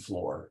wooden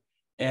floor.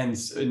 And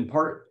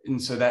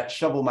so that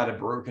shovel might have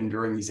broken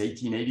during these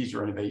 1880s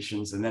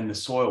renovations, and then the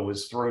soil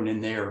was thrown in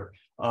there,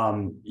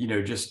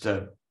 just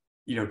to,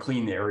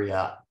 clean the area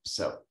up.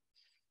 So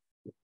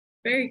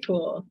very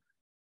cool.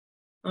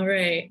 All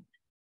right.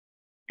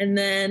 And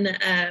then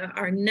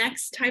our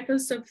next type of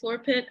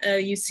subfloor pit,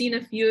 you've seen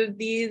a few of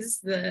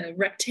these, the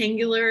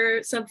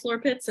rectangular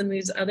subfloor pits in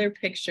these other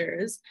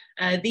pictures.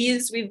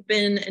 These we've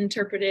been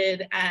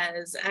interpreted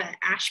as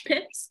ash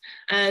pits.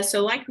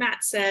 So like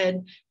Matt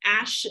said,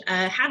 ash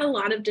had a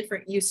lot of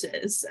different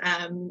uses.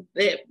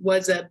 It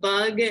was a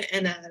bug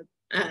and a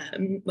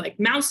like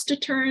mouse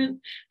deterrent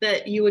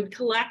that you would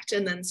collect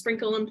and then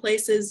sprinkle in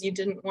places you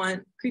didn't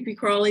want creepy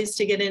crawlies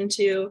to get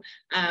into.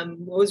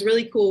 What was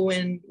really cool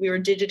when we were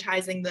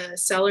digitizing the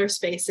cellar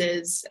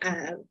spaces,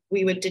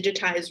 we would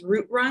digitize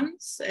root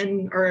runs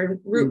and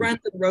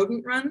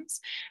rodent runs.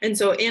 And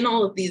so in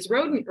all of these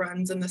rodent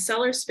runs in the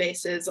cellar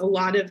spaces, a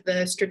lot of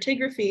the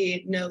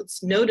stratigraphy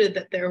notes noted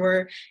that there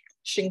were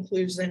ash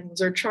inclusions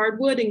or charred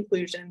wood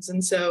inclusions.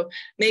 And so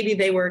maybe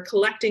they were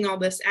collecting all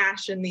this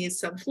ash in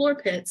these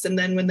subfloor pits, and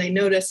then when they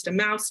noticed a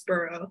mouse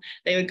burrow,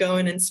 they would go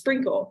in and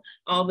sprinkle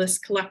all this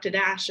collected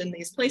ash in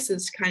these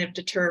places to kind of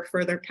deter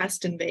further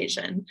pest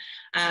invasion.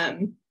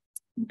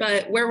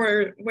 But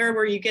where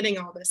were you getting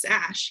all this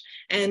ash?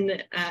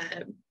 And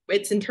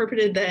it's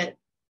interpreted that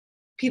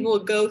people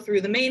would go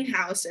through the main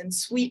house and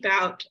sweep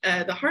out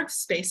the hearth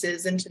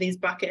spaces into these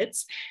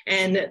buckets.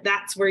 And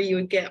that's where you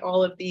would get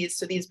all of these,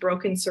 so these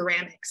broken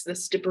ceramics,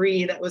 this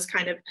debris that was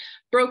kind of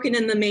broken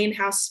in the main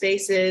house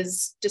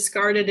spaces,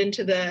 discarded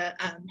into the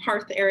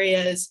hearth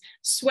areas,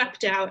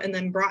 swept out, and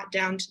then brought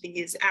down to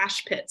these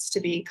ash pits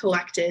to be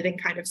collected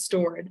and kind of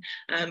stored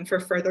for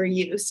further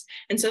use.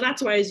 And so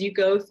that's why as you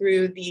go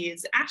through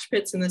these ash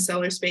pits in the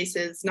cellar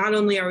spaces, not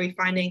only are we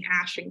finding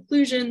ash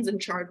inclusions and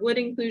charred wood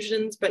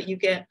inclusions, but you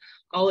get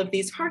all of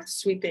these hearth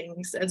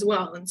sweepings as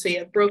well. And so you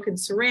have broken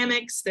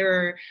ceramics. There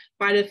are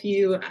quite a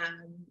few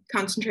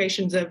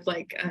concentrations of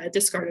like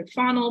discarded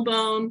faunal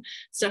bone,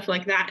 stuff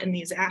like that in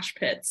these ash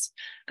pits.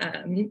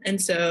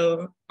 And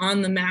so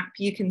on the map,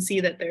 you can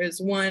see that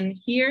there's one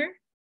here.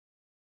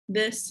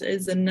 This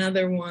is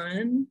another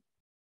one.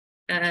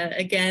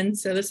 Again,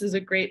 so this is a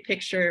great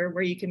picture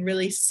where you can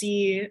really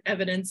see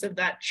evidence of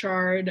that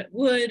charred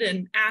wood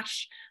and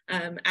ash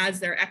as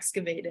they're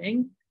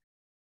excavating.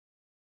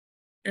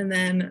 And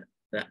then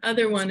the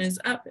other one is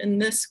up in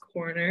this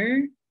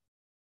corner.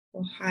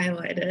 We'll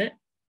highlight it.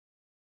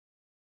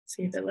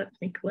 See if it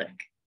lets me click.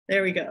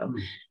 There we go.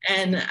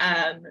 And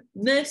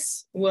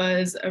this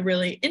was a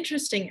really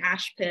interesting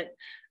ash pit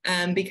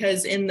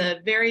because in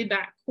the very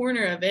back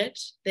corner of it,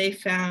 they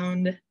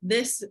found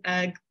this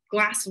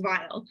glass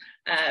vial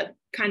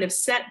kind of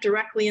set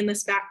directly in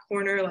this back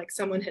corner, like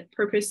someone had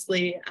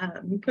purposely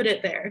put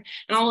it there.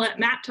 And I'll let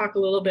Matt talk a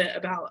little bit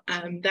about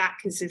that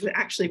because he's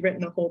actually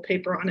written a whole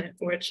paper on it,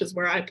 which is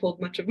where I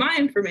pulled much of my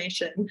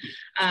information.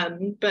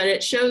 But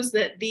it shows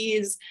that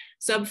these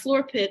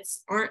subfloor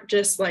pits aren't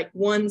just like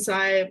one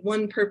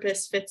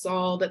purpose fits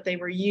all, that they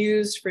were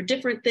used for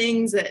different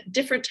things at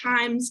different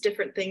times,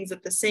 different things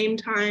at the same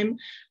time.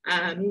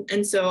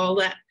 And so I'll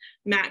let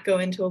Matt go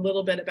into a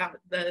little bit about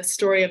the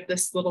story of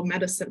this little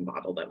medicine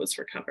bottle that was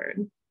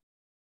recovered.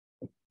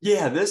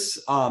 Yeah,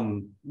 this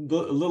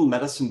little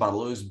medicine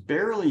bottle is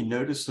barely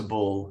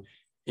noticeable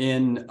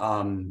in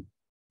the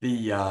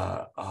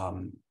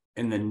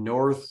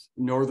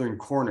northern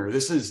corner.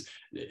 This is,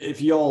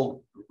 if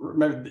y'all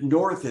remember, the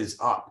north is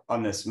up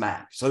on this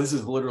map. So this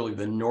is literally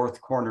the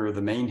north corner of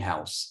the main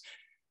house.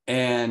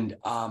 And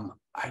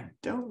I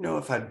don't know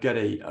if I've got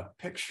a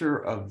picture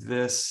of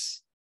this.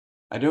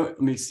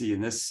 Let me see, in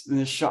this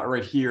shot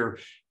right here,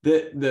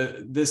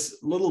 this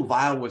little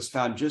vial was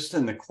found just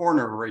in the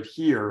corner right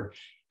here.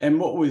 And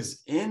what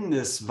was in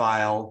this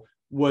vial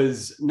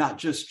was not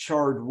just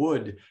charred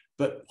wood,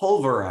 but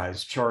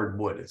pulverized charred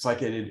wood. It's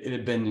like it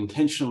had been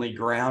intentionally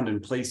ground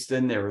and placed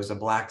in there as a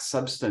black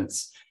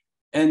substance.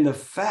 And the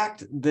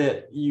fact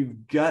that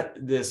you've got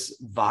this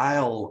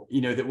vial,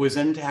 that was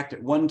intact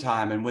at one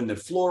time, and when the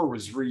floor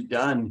was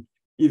redone,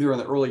 either in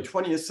the early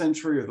 20th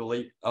century or the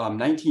late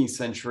 19th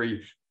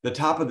century, the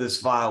top of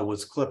this vial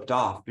was clipped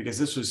off because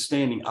this was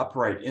standing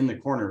upright in the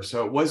corner.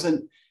 So it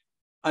wasn't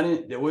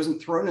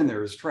thrown in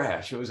there as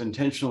trash. It was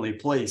intentionally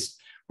placed.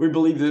 We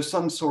believe there's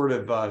some sort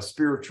of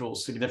spiritual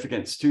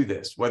significance to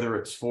this, whether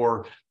it's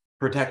for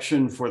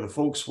protection for the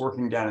folks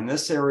working down in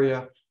this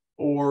area,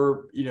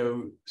 or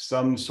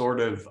some sort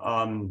of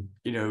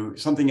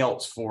something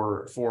else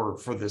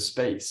for this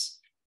space.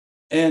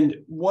 And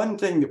one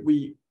thing that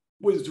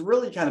was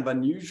really kind of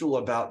unusual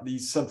about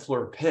these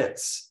subfloor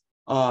pits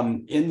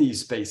in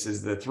these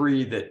spaces, the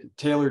three that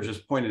Taylor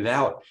just pointed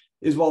out,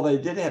 is while they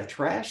did have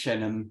trash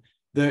in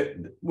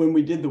them, when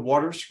we did the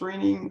water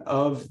screening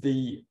of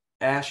the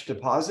ash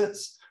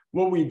deposits,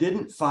 what we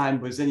didn't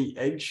find was any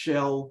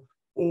eggshell,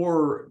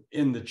 or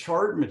in the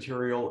charred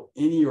material,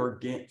 any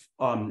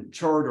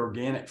charred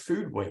organic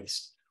food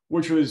waste,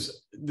 which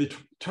was the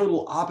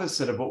total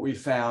opposite of what we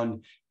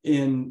found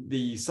in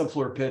the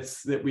subfloor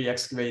pits that we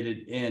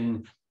excavated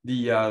in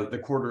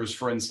the quarters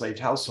for enslaved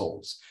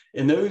households.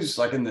 In those,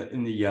 like in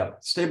the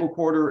stable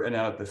quarter and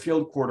out at the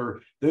field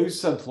quarter, those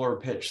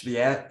subfloor pits, the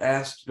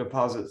ash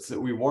deposits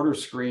that we water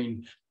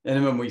screened, and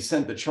then when we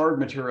sent the charred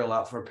material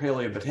out for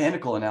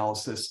paleobotanical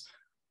analysis,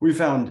 we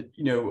found,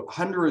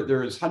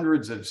 there's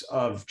hundreds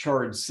of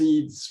charred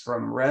seeds,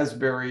 from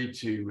raspberry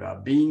to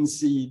bean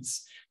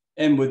seeds.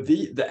 And with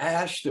the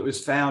ash that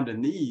was found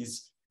in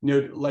these,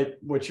 like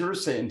what you're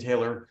saying,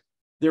 Taylor,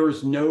 there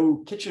was no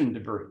kitchen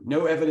debris,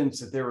 no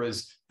evidence that there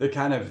was the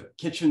kind of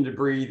kitchen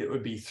debris that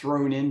would be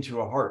thrown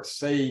into a hearth.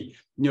 Say,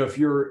 if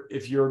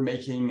you're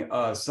making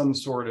some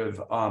sort of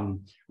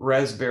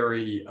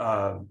raspberry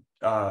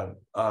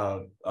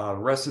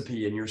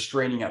recipe, and you're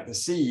straining out the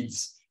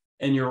seeds,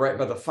 and you're right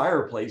by the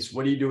fireplace,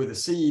 what do you do with the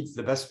seeds?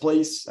 The best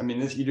place,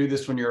 you do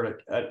this when you're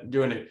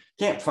doing a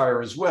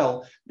campfire as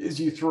well, is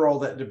you throw all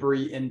that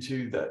debris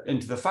into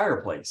the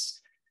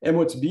fireplace. And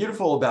what's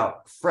beautiful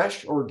about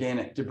fresh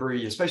organic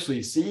debris,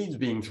 especially seeds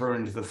being thrown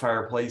into the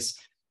fireplace,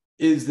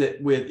 is that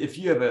if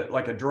you have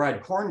a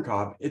dried corn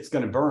cob, it's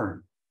going to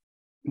burn.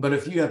 But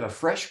if you have a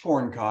fresh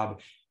corn cob,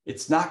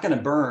 it's not going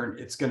to burn,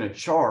 it's going to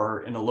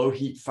char in a low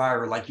heat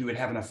fire like you would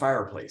have in a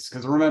fireplace.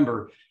 Because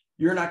remember,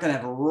 you're not going to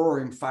have a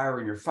roaring fire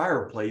in your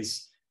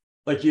fireplace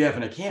like you have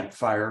in a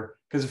campfire,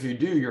 because if you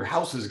do, your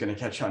house is going to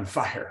catch on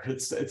fire.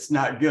 It's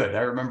not good.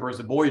 I remember as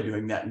a boy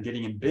doing that and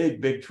getting in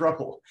big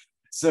trouble.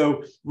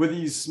 So with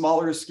these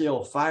smaller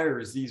scale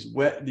fires,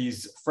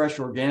 these fresh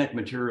organic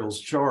materials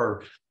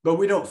char, but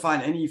we don't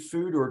find any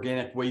food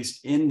organic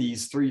waste in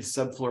these three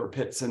subfloor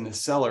pits in the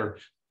cellar,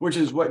 which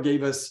is what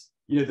gave us,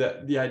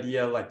 the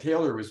idea, like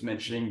Taylor was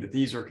mentioning, that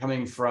these are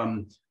coming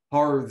from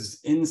hearths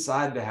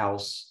inside the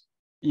house,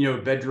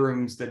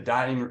 bedrooms, the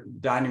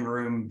dining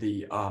room,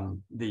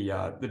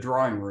 the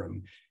drawing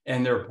room,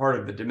 and they're part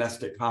of the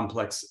domestic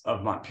complex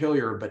of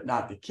Montpelier, but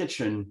not the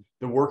kitchen,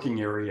 the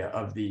working area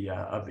of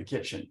the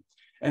kitchen.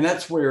 And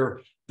that's where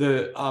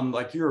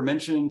like you were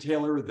mentioning,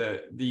 Taylor,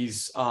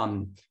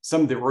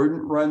 some of the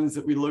rodent runs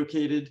that we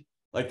located.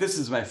 Like, this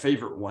is my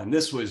favorite one.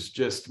 This was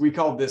we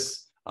called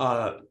this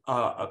the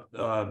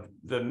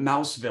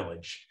Mouse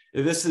Village.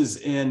 This is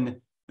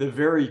in the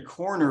very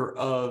corner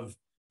of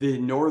the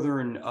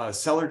northern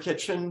cellar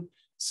kitchen.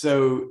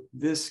 So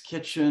this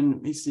kitchen,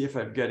 let me see if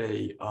I've got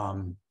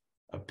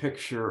a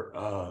picture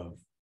of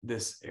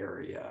this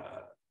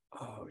area.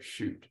 Oh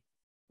shoot,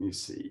 let me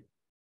see.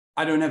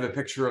 I don't have a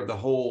picture of the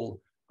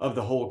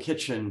whole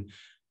kitchen,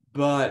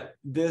 but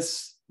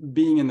this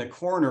being in the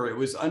corner, it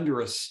was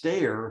under a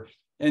stair.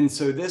 And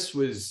so this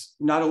was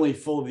not only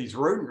full of these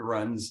rodent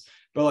runs,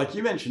 but like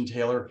you mentioned,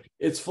 Taylor,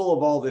 it's full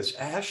of all this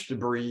ash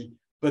debris.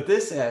 But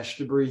this ash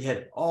debris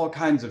had all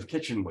kinds of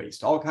kitchen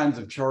waste, all kinds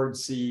of charred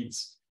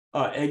seeds,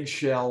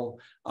 eggshell,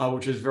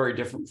 which is very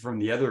different from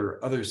the other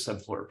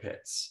subfloor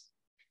pits.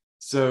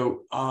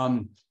 So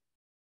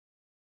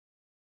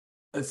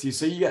let's see.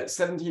 So you got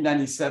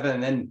 1797,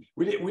 and then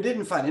we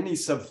didn't find any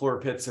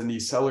subfloor pits in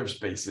these cellar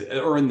spaces,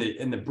 or in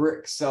the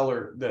brick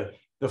cellar,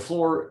 the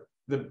floor,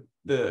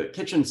 the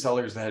kitchen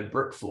cellars that had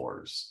brick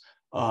floors.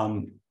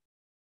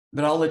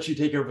 But I'll let you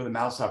take over the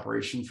mouse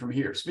operation from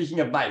here. Speaking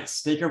of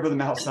mice, take over the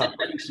mouse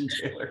operation,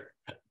 Taylor.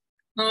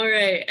 All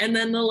right. And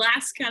then the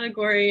last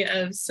category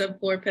of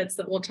subfloor pits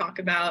that we'll talk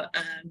about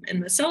in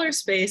the cellar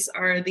space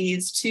are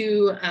these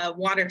two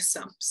water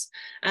sumps.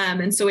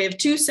 And so we have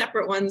two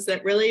separate ones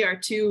that really are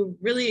two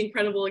really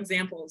incredible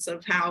examples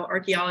of how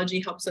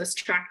archaeology helps us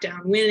track down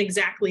when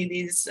exactly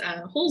these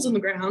holes in the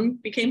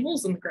ground became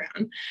holes in the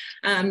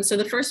ground. So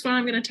the first one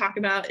I'm going to talk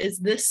about is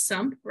this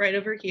sump right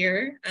over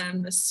here,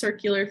 the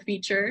circular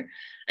feature.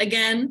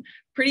 Again,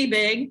 pretty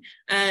big.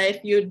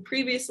 If you had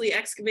previously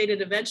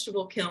excavated a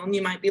vegetable kiln,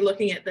 you might be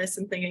looking at this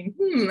and thinking,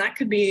 that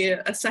could be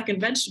a second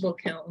vegetable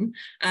kiln.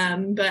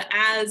 But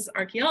as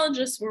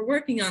archaeologists were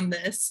working on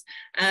this,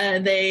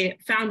 they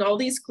found all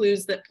these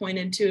clues that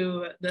pointed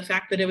to the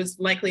fact that it was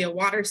likely a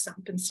water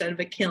sump instead of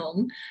a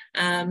kiln.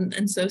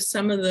 And so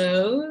some of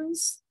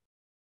those,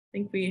 I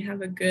think we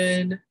have a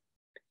good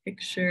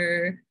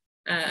picture.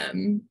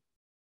 Let's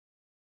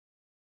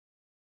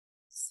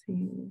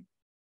see.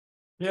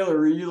 Taylor,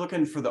 are you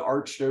looking for the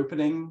arched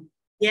opening?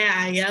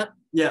 Yeah, yep.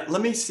 Yeah,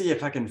 let me see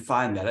if I can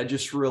find that. I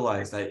just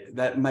realized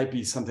that might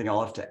be something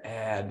I'll have to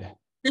add.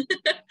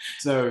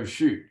 So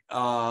shoot.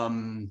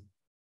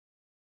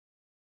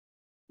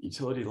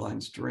 Utility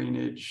lines,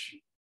 drainage.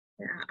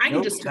 Yeah, I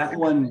can just that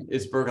one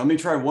is broken. Let me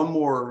try one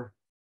more.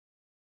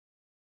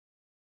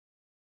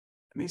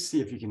 Let me see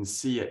if you can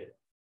see it.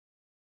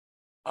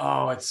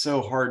 Oh, it's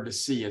so hard to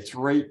see. It's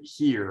right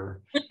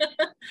here.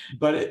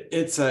 But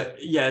it's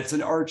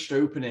an arched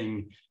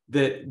opening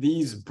that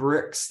these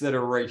bricks that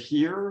are right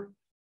here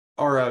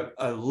are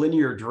a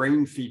linear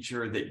drain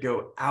feature that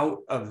go out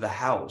of the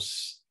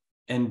house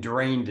and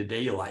drain to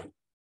daylight.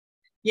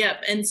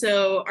 Yep. And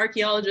so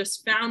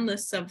archaeologists found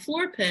this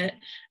subfloor pit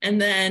and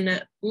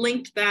then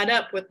linked that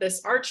up with this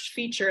arched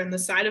feature in the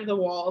side of the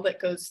wall that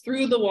goes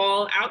through the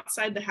wall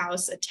outside the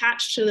house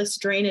attached to this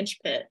drainage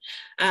pit.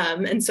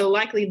 And so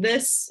likely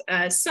this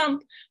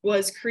sump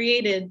was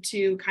created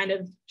to kind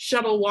of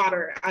shuttle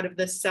water out of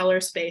this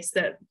cellar space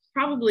that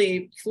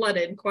probably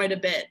flooded quite a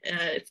bit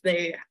if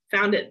they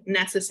found it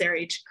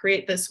necessary to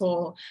create this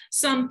whole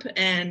sump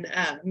and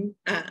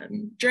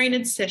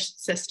drainage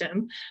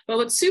system. But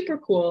what's super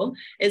cool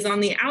is on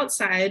the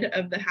outside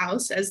of the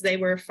house, as they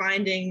were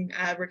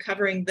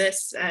recovering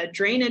this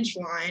drainage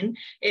line,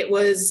 it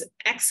was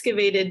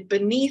excavated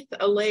beneath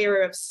a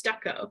layer of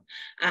stucco.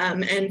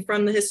 And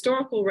from the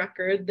historical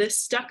record, this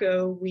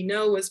stucco we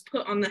know was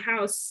put on the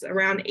house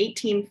around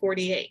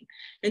 1848.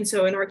 And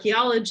so in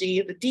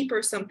archaeology, the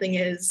deeper something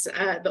is,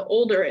 the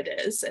older it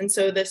is. And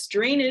so this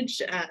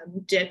drainage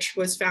ditch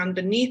was found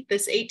beneath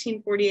this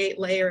 1848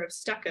 layer of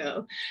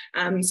stucco.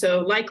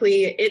 So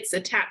likely its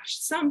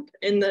attached sump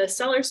in the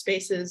cellar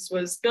spaces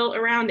was built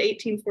around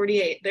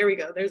 1848. There we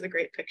go. There's a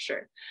great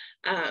picture.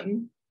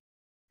 And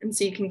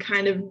so you can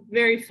kind of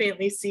very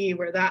faintly see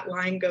where that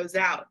line goes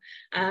out.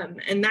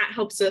 And that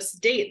helps us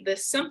date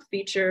this sump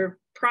feature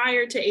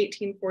prior to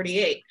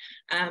 1848.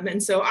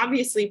 And so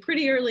obviously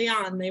pretty early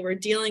on, they were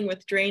dealing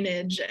with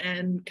drainage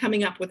and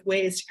coming up with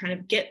ways to kind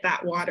of get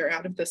that water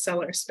out of the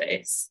cellar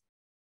space.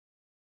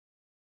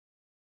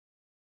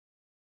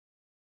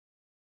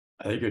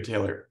 There you go,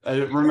 Taylor. I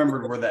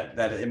remembered where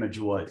that image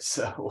was,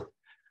 so.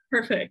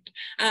 Perfect.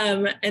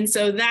 And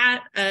so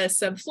that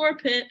subfloor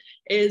pit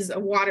is a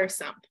water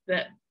sump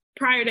that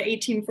prior to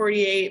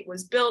 1848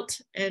 was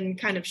built and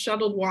kind of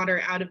shuttled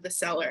water out of the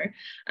cellar.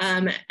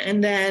 And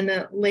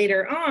then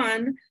later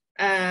on,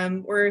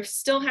 we're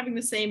still having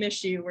the same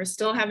issue. We're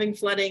still having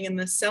flooding in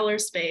the cellar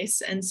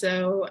space. And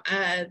so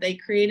they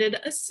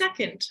created a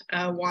second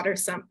water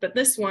sump, but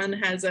this one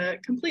has a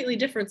completely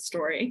different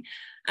story.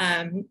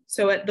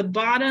 So at the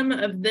bottom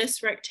of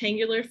this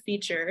rectangular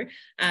feature,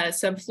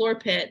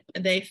 subfloor pit,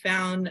 they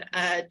found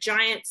a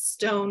giant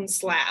stone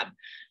slab.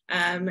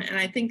 And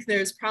I think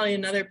there's probably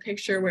another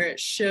picture where it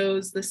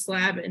shows the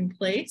slab in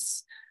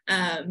place.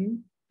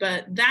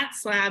 But that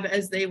slab,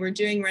 as they were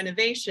doing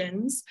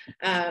renovations,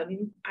 I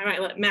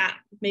might let Matt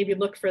maybe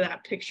look for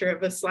that picture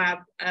of a slab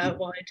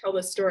while I tell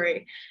the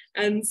story.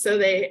 And so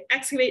they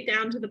excavate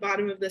down to the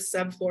bottom of this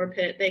subfloor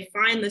pit. They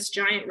find this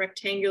giant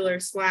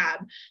rectangular slab.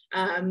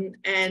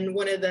 And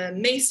one of the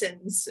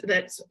masons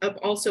that's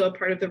also a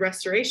part of the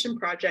restoration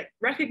project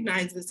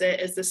recognizes it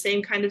as the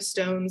same kind of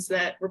stones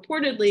that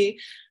reportedly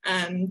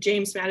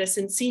James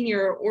Madison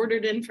Sr.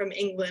 ordered in from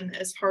England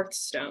as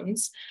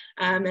hearthstones.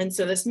 And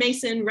so this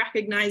mason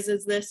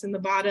recognizes this in the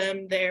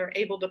bottom. They're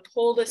able to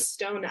pull this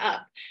stone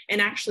up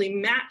and actually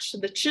match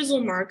the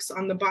chisel marks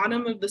on the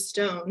bottom of the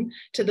stone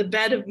to the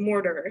bed of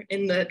mortar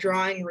in the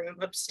drawing room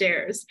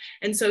upstairs.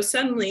 And so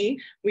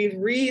suddenly we've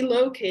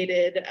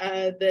relocated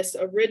this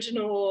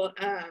original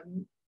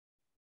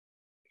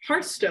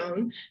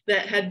hearthstone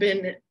that had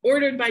been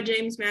ordered by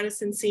James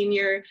Madison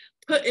Sr.,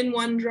 put in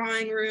one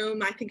drawing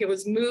room. I think it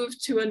was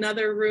moved to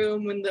another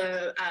room when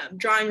the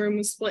drawing room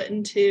was split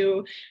in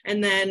two.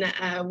 And then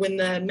when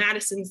the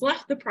Madisons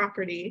left the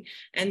property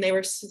and they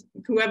were,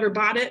 whoever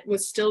bought it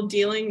was still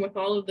dealing with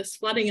all of this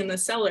flooding in the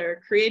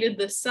cellar, created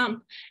this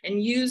sump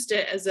and used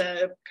it as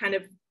a kind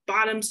of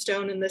bottom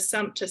stone in the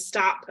sump to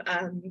stop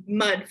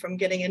mud from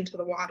getting into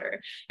the water.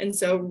 And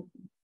so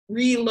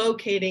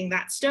relocating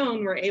that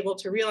stone, we're able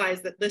to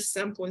realize that this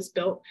sump was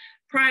built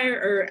prior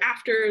or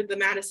after the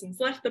Madisons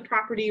left the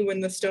property when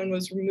the stone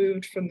was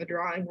removed from the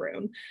drawing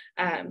room,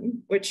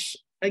 which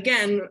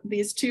again,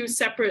 these two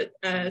separate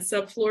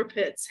subfloor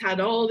pits had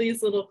all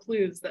these little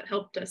clues that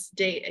helped us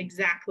date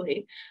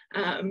exactly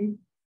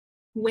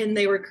when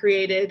they were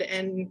created.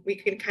 And we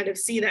can kind of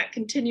see that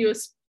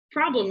continuous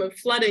problem of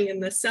flooding in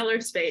the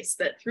cellar space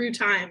that through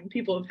time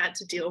people have had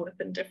to deal with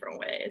in different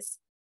ways.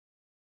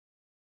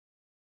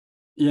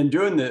 Yeah, and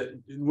doing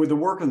with the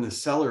work on the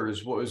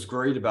cellars, what was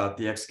great about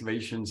the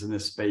excavations in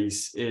this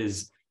space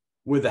is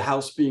with the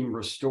house being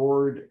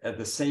restored at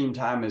the same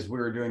time as we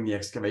were doing the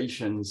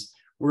excavations,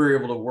 we were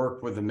able to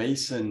work with the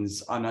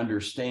masons on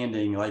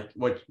understanding, like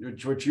what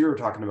you were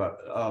talking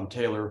about,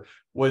 Taylor,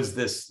 was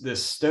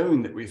this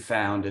stone that we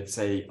found. It's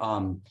a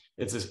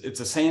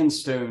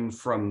sandstone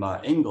from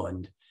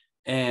England,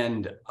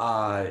 and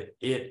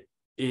it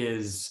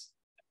is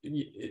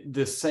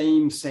the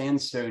same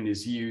sandstone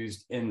is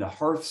used in the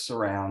hearth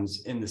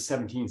surrounds in the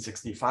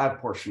 1765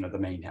 portion of the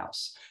main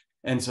house.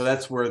 And so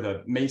that's where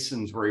the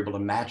masons were able to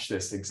match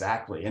this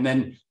exactly. And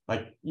then,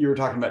 like you were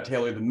talking about,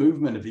 Taylor, the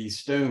movement of these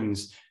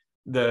stones,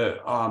 the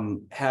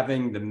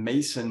having the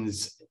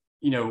masons,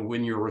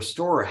 when you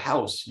restore a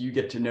house, you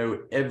get to know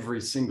every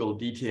single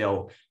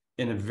detail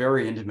in a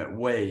very intimate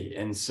way.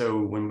 And so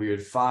when we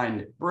would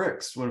find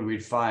bricks, when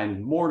we'd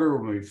find mortar,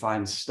 when we'd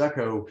find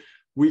stucco,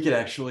 we could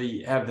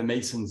actually have the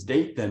masons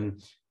date them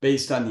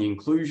based on the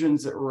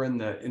inclusions that were in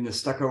the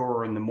stucco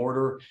or in the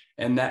mortar,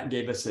 and that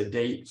gave us a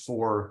date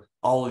for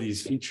all of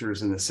these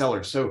features in the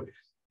cellar. So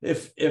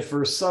if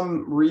for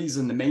some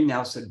reason the main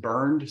house had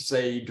burned,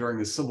 say during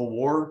the Civil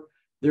War,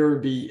 it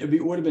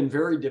would have been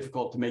very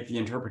difficult to make the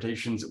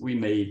interpretations that we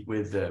made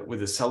with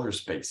the cellar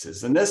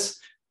spaces. And this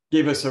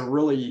gave us a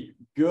really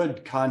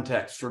good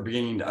context for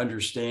beginning to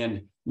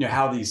understand,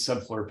 how these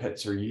subfloor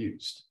pits are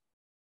used.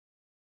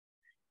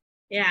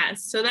 Yeah,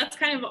 so that's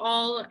kind of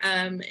all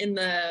in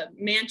the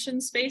mansion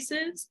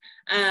spaces.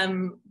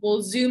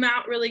 We'll zoom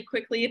out really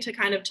quickly to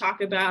kind of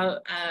talk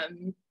about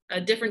a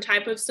different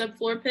type of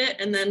subfloor pit,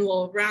 and then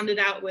we'll round it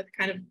out with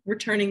kind of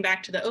returning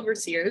back to the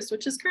overseers,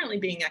 which is currently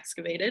being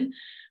excavated.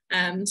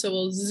 So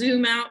we'll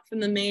zoom out from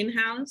the main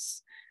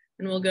house,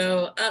 and we'll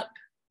go up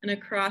and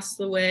across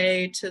the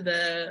way to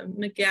the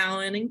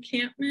McGowan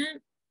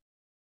encampment.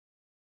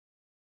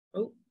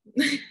 Oh,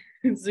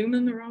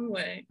 zooming the wrong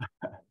way.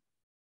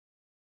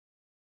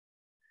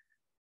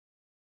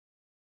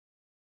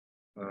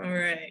 All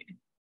right.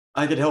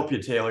 I could help you,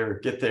 Taylor,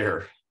 get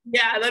there.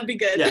 Yeah, that'd be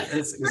good. Yeah,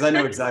 because I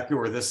know exactly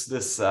where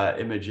this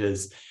image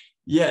is.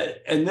 Yeah,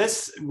 and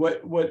this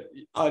what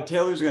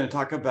Taylor's going to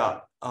talk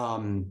about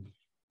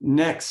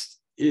next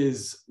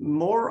is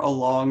more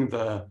along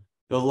the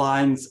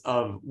lines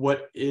of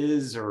what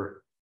is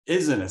or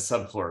isn't a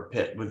subfloor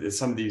pit with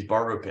some of these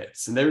Barrow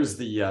pits. And there's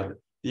the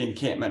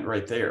encampment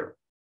right there.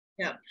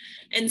 Yeah,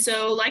 and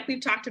so like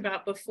we've talked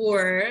about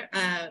before,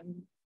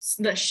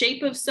 the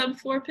shape of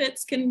subfloor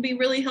pits can be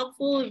really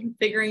helpful in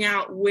figuring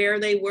out where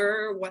they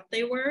were, what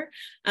they were.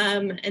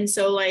 And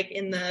so like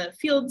in the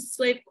field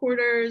slave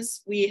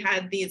quarters, we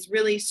had these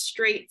really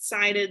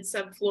straight-sided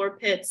subfloor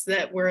pits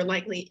that were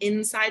likely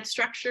inside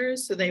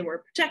structures. So they were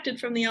protected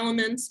from the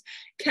elements,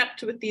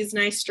 kept with these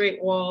nice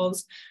straight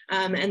walls.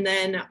 And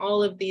then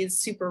all of these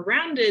super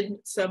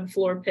rounded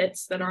subfloor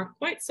pits that aren't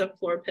quite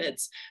subfloor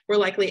pits were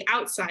likely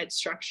outside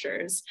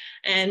structures.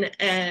 And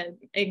an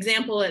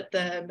example at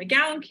the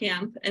McGowan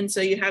camp, and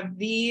so you have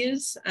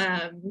these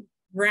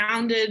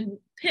rounded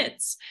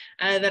pits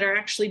that are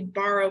actually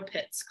Barrow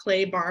pits,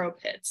 clay Barrow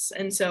pits.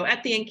 And so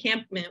at the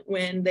encampment,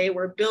 when they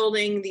were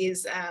building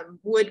these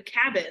wood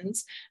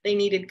cabins, they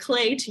needed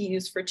clay to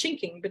use for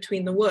chinking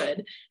between the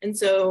wood. And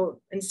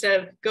so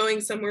instead of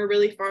going somewhere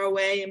really far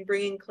away and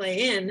bringing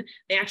clay in,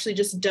 they actually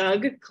just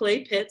dug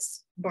clay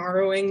pits,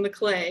 borrowing the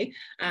clay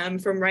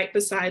from right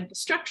beside the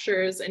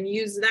structures, and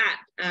use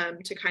that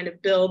to kind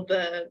of build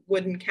the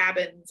wooden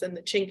cabins and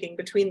the chinking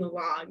between the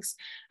logs.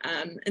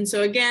 And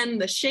so again,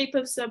 the shape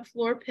of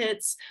subfloor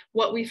pits,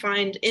 what we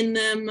find in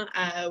them,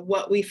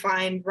 what we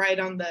find right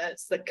on the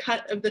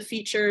cut of the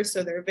feature,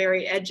 so their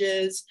very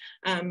edges,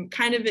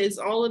 kind of is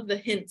all of the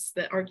hints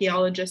that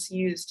archaeologists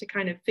use to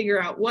kind of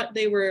figure out what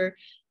they were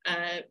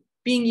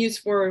being used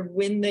for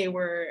when they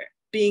were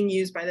being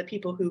used by the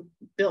people who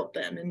built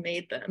them and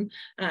made them.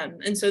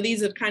 And so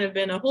these have kind of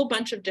been a whole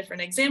bunch of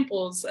different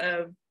examples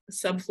of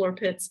subfloor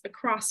pits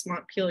across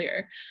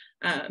Montpelier,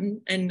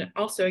 and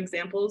also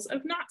examples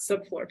of not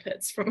subfloor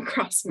pits from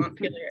across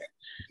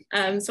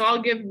Montpelier. So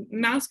I'll give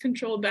mouse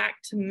control back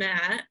to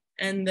Matt,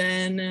 and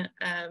then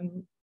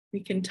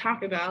we can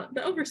talk about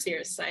the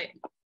Overseers site.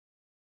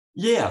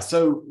 Yeah,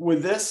 so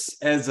with this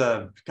as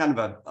a kind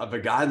of a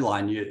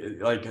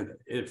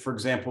guideline, for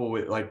example,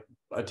 like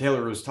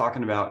Taylor was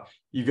talking about,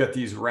 you've got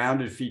these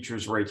rounded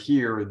features right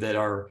here that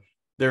are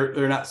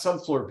they're not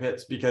subfloor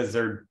pits because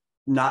they're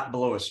not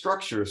below a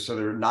structure, so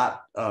they're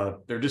not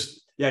they're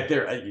just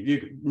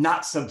they're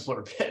not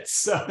subfloor pits.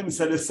 So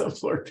instead of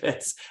subfloor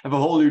pits, have a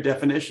whole new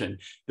definition.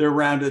 They're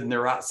rounded and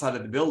they're outside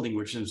of the building,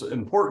 which is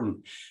important.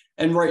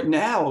 And right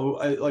now,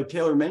 like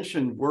Taylor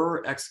mentioned,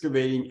 we're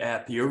excavating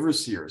at the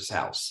Overseer's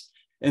house,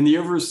 and the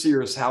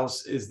Overseer's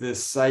house is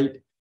this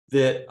site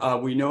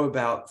that we know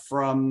about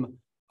from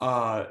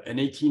an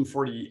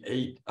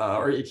 1848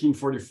 or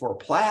 1844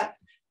 plat,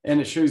 and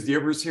it shows the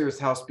Overseer's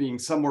house being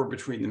somewhere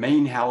between the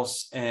main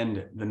house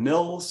and the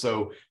mill.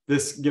 So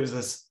this gives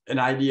us an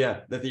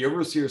idea that the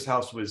Overseer's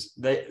house was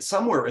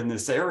somewhere in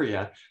this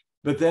area.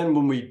 But then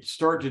when we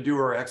start to do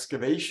our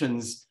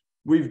excavations,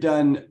 we've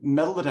done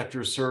metal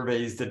detector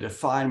surveys that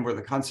define where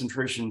the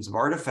concentrations of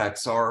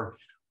artifacts are.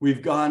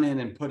 We've gone in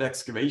and put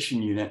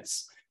excavation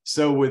units.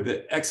 So with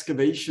the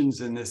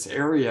excavations in this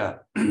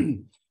area,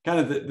 kind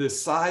of the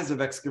size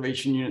of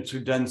excavation units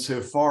we've done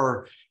so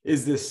far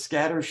is this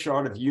scatter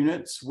shot of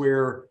units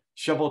where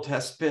shovel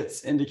test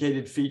pits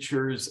indicated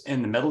features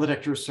and the metal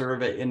detector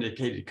survey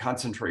indicated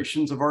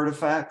concentrations of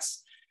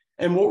artifacts.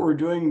 And what we're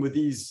doing with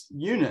these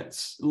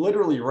units,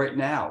 literally right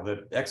now,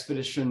 the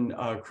expedition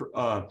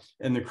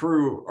and the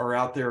crew are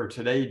out there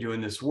today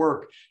doing this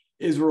work,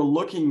 is we're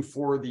looking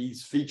for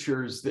these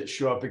features that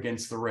show up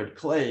against the red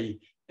clay,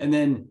 and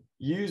then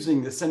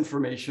using this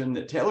information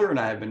that Taylor and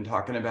I have been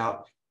talking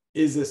about,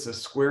 is this a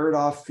squared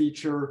off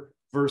feature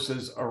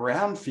versus a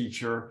round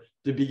feature,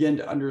 to begin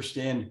to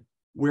understand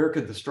where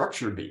could the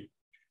structure be.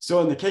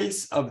 So in the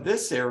case of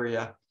this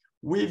area,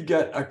 we've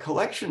got a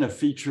collection of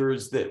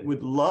features that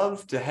would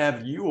love to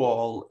have you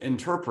all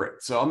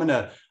interpret. So I'm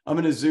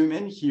gonna zoom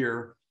in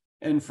here.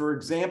 And for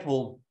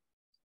example,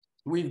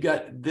 we've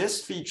got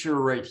this feature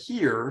right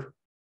here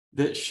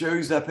that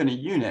shows up in a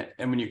unit.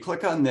 And when you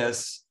click on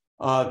this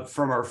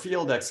from our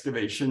field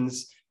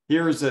excavations,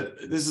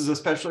 this is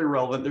especially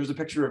relevant. There's a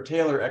picture of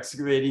Taylor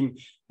excavating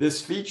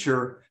this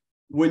feature.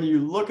 When you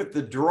look at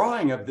the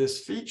drawing of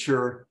this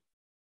feature,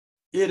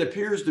 it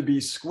appears to be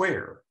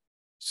square.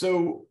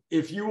 So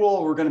if you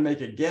all were going to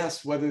make a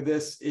guess whether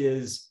this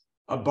is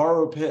a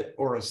borrow pit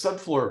or a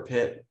subfloor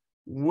pit,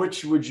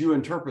 which would you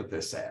interpret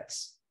this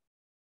as?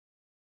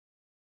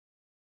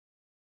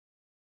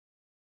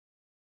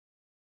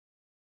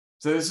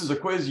 So this is a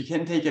quiz. You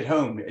can take it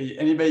home.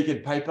 Anybody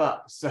could pipe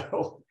up.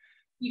 So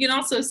you can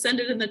also send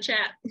it in the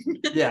chat.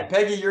 Yeah,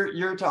 Peggy,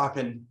 you're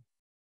talking.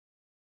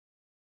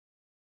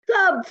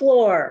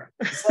 Subfloor.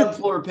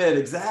 Subfloor pit,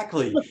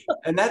 exactly.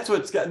 And that's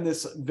what's gotten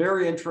this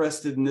very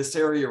interested in this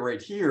area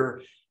right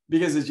here,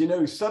 because as you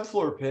know,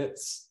 subfloor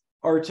pits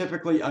are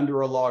typically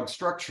under a log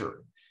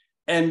structure.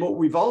 And what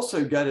we've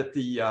also got at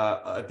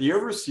the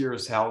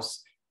overseer's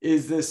house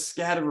is this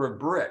scatter of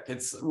brick.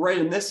 It's right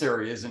in this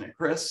area, isn't it,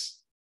 Chris?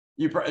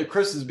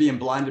 Chris is being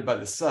blinded by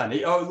the sun.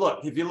 Oh,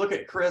 look, if you look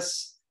at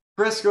Chris,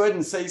 go ahead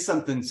and say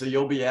something so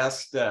you'll be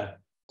asked.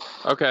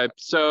 Okay,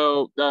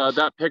 so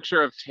that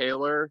picture of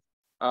Taylor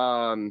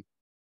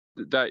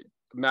that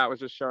Matt was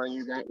just showing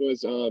you, that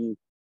was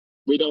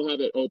we don't have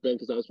it open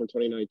because that was from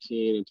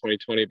 2019 and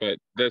 2020, but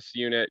this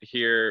unit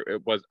here,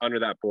 it was under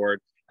that board.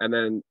 And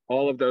then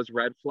all of those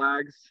red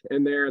flags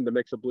in there and the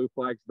mix of blue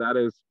flags, that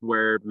is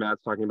where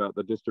Matt's talking about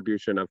the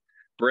distribution of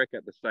brick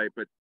at the site.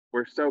 But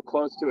we're so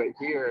close to it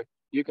here,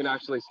 you can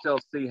actually still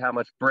see how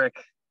much brick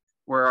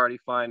we're already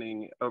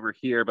finding over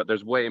here, but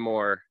there's way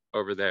more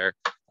over there.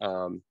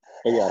 But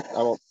yeah, I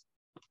won't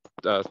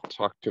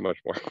talk too much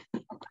more.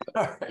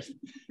 All right,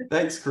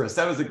 thanks, Chris.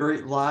 That was a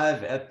great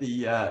live at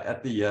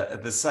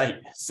the site.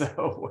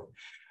 So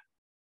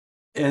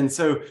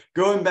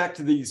going back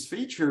to these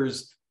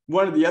features,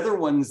 one of the other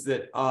ones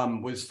that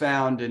was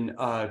found in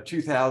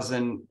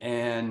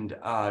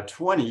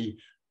 2020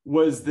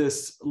 was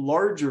this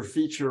larger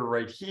feature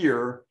right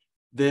here.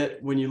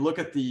 That when you look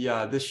at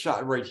this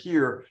shot right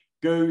here,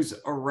 goes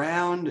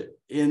around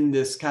in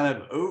this kind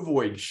of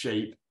ovoid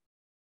shape,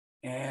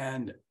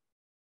 and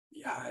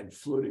yeah,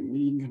 floating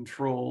mean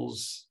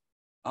controls.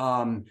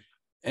 And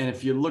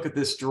if you look at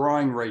this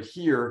drawing right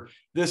here,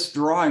 this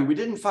drawing, we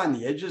didn't find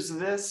the edges of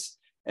this,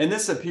 and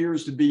this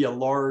appears to be a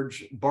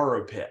large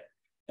borrow pit.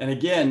 And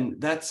again,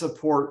 that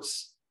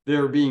supports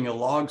there being a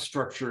log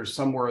structure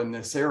somewhere in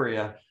this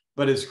area.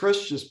 But as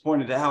Chris just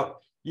pointed out,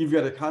 you've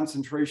got a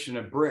concentration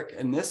of brick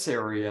in this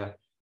area,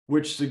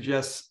 which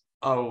suggests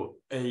a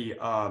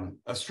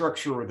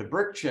structure with a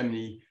brick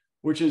chimney,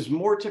 which is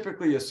more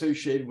typically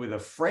associated with a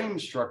frame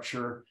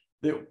structure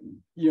that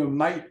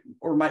might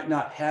or might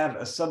not have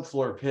a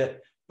subfloor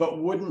pit,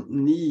 but wouldn't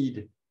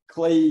need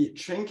clay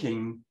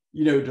chinking,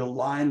 to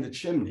line the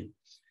chimney.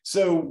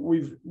 So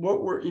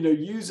we're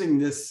using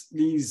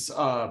these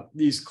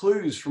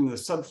clues from the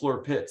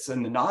subfloor pits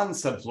and the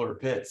non-subfloor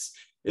pits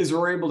is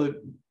we're able to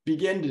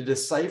begin to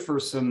decipher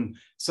some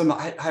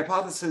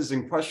hypotheses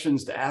and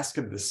questions to ask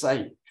of the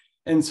site.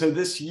 And so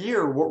this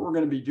year, what we're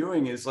going to be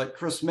doing is, like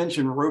Chris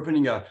mentioned, we're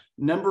opening a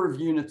number of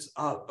units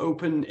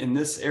open in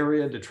this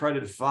area to try to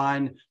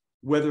define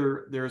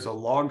whether there's a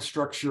log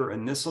structure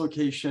in this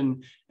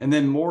location, and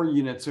then more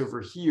units over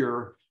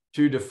here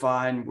to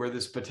define where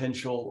this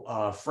potential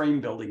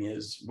frame building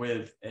is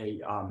with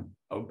a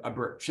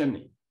brick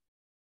chimney.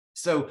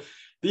 So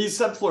these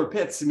subfloor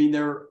pits,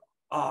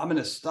 I'm going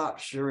to stop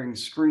sharing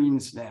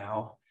screens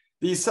now.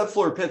 These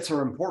subfloor pits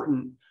are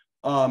important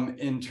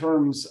in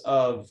terms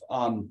of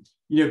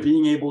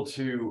being able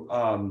to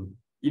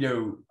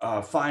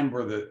find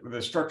where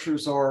the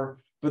structures are,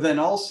 but then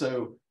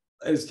also,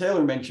 as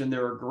Taylor mentioned,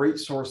 they're a great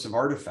source of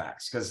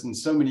artifacts because in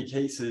so many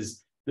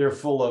cases they're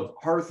full of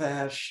hearth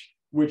ash,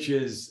 which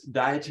is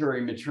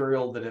dietary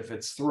material that if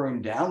it's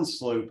thrown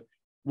downslope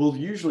will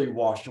usually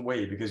wash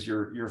away because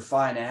your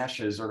fine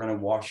ashes are going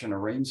to wash in a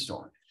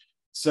rainstorm.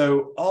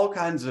 So all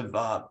kinds of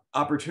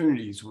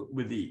opportunities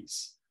with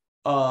these.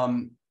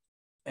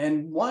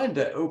 and wanted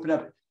to open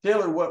up.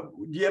 Taylor, what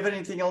do you have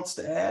anything else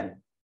to add?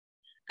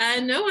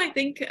 No, I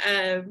think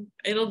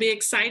it'll be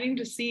exciting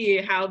to see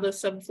how the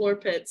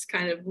subfloor pits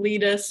kind of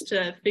lead us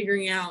to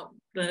figuring out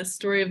the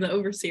story of the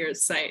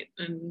Overseers site,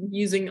 and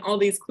using all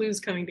these clues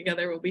coming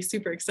together will be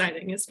super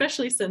exciting,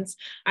 especially since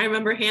I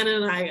remember Hannah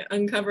and I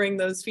uncovering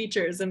those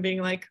features and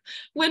being like,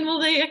 when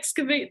will they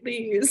excavate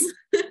these?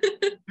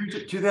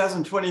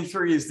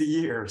 2023 is the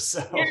year,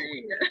 so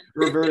Yay.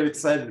 we're very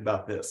excited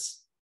about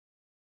this.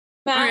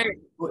 Matt,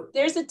 All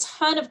there's a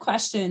ton of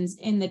questions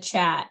in the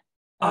chat.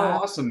 Oh,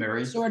 awesome,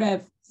 Mary. Sort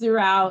of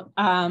throughout.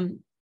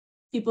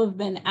 People have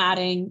been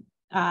adding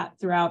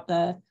throughout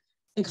the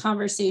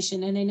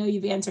conversation, and I know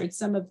you've answered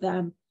some of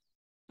them,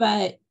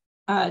 but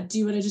do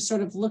you want to just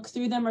sort of look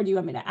through them, or do you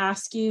want me to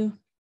ask you?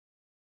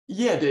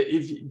 Yeah, do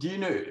you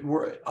know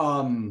where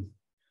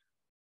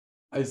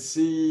I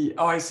see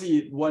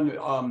one.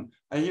 When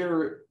I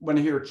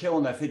hear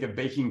kiln, I think of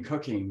baking,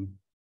 cooking.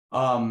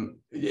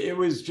 It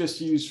was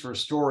just used for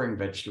storing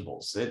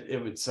vegetables.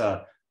 It was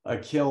a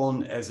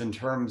kiln, as in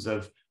terms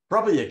of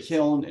probably a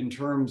kiln in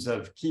terms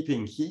of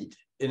keeping heat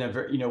in a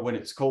very, when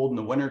it's cold in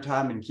the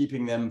wintertime, and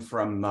keeping them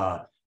from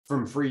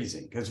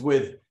freezing. Because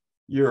with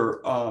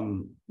your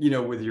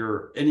with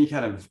your any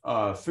kind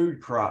of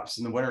food crops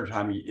in the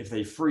wintertime, if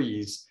they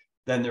freeze,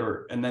 then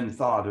they're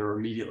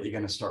immediately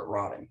going to start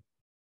rotting.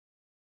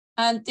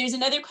 There's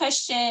another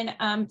question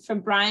from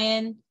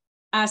Brian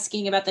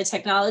asking about the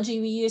technology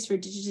we use for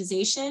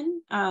digitization,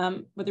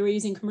 whether we're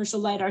using commercial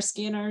LiDAR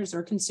scanners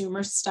or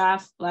consumer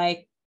stuff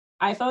like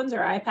iPhones or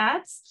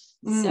iPads.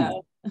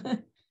 So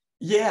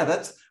yeah,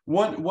 that's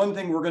one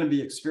thing we're going to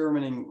be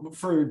experimenting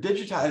for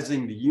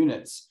digitizing the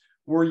units.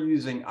 We're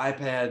using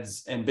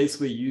iPads and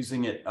basically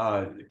using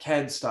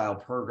CAD style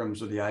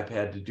programs with the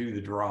iPad to do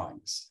the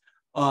drawings.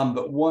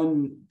 But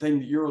one thing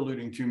that you're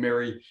alluding to,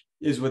 Mary,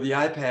 is with the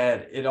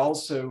iPad, it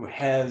also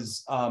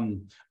has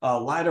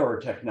LiDAR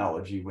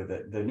technology with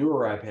it. The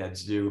newer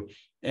iPads do.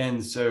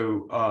 And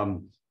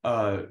so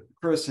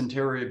Chris and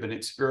Terry have been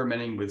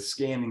experimenting with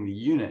scanning the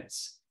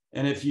units.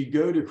 And if you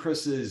go to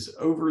Chris's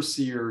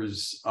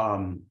Overseers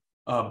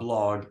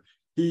blog,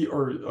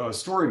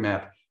 story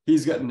map,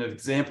 he's got an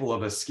example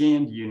of a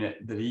scanned unit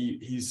that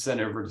he's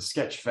sent over to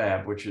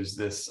Sketchfab, which is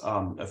this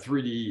a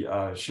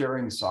 3D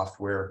sharing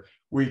software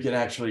where you can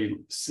actually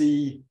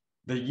see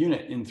the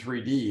unit in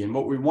 3D. And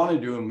what we want to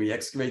do when we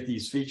excavate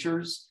these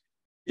features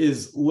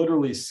is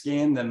literally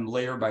scan them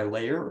layer by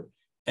layer.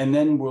 And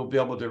then we'll be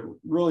able to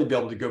really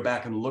go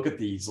back and look at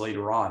these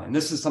later on. And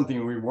this is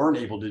something we weren't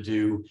able to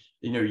do,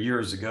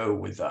 years ago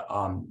with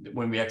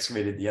when we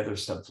excavated the other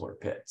subfloor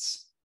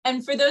pits.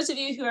 And for those of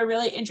you who are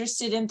really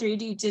interested in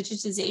 3D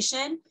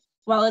digitization,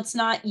 while it's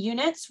not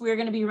units, we're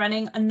going to be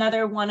running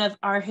another one of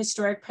our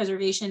historic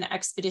preservation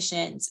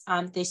expeditions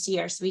this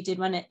year. So we did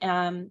one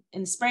in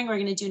the spring. We're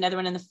going to do another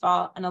one in the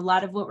fall. And a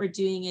lot of what we're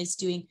doing is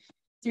doing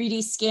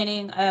 3D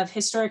scanning of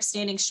historic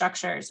standing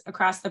structures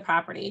across the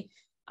property.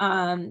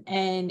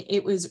 And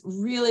it was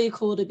really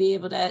cool to be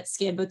able to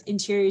scan both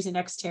interiors and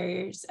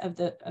exteriors of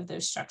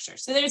those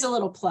structures. So there's a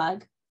little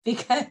plug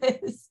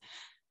because.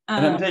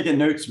 And I'm taking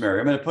notes,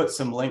 Mary. I'm going to put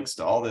some links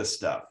to all this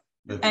stuff.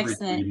 The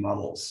 3D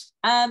models.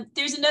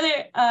 There's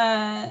another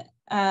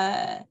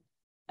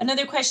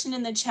question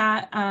in the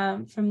chat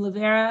from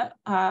Livera.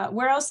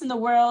 Where else in the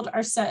world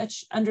are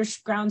such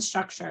underground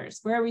structures?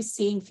 Where are we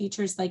seeing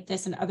features like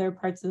this in other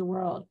parts of the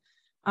world?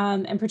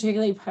 And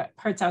particularly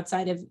parts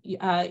outside of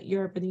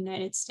Europe or the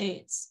United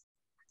States?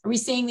 Are we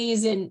seeing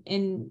these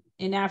in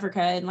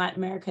Africa, in Latin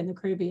America, and the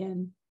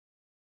Caribbean?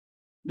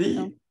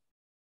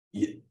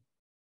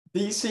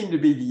 These seem to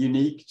be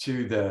unique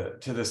to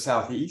the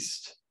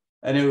Southeast.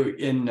 I know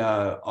in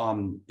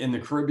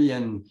the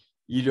Caribbean,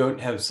 you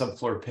don't have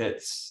subfloor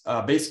pits,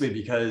 basically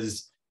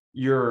because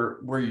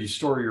where you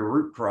store your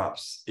root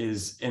crops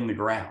is in the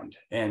ground,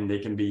 and they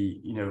can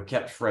be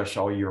kept fresh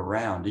all year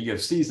round. You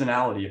have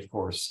seasonality, of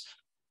course,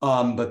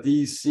 but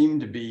these seem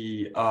to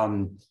be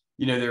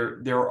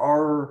there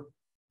are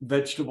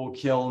vegetable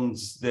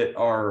kilns that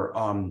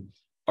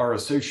are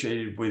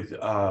associated with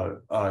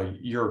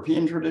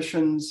European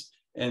traditions.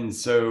 And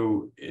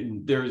so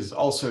there's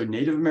also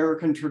Native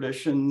American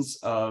traditions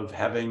of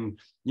having,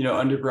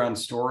 underground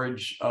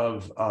storage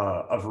of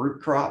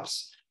root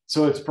crops.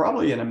 So it's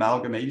probably an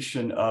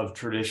amalgamation of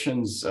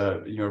traditions,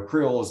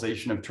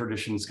 creolization of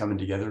traditions coming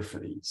together for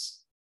these.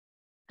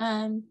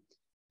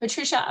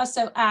 Patricia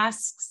also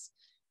asks,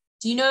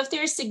 do you know if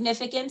there's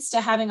significance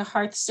to having a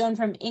hearthstone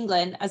from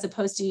England as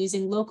opposed to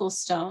using local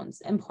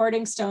stones?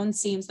 Importing stones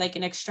seems like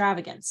an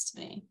extravagance to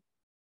me.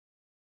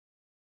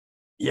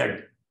 Yeah.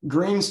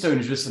 Greenstone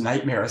is just a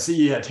nightmare. I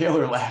see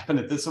Taylor laughing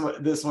at this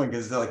one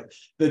because like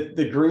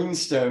the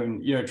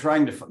greenstone,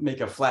 trying to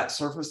make a flat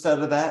surface out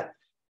of that.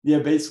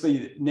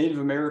 Basically Native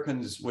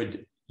Americans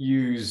would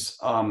use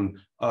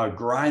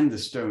grind the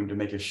stone to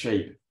make a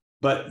shape,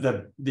 but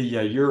the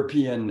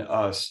European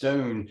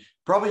stone,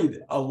 probably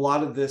a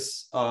lot of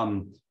this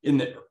in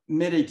the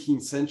mid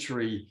 18th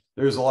century,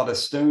 there's a lot of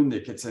stone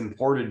that gets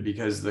imported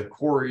because the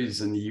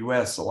quarries in the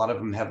US, a lot of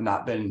them have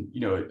not been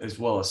as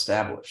well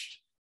established.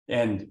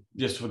 And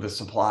just with the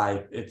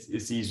supply,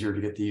 it's easier to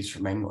get these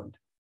from England.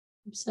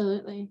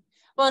 Absolutely.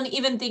 Well, and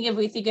even if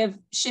we think of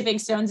shipping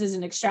stones as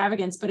an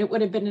extravagance, but it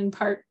would have been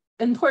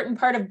important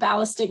part of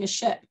ballasting a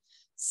ship.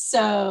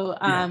 So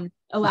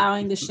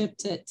allowing the ship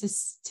to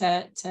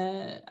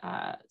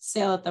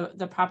sail at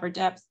the proper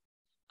depth.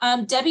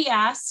 Debbie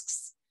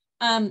asks,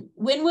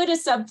 when would a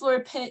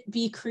subfloor pit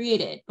be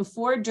created?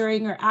 Before,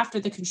 during, or after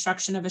the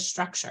construction of a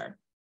structure?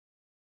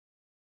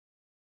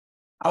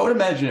 I would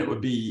imagine it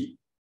would be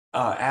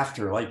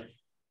after, like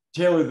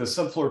Taylor, the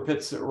subfloor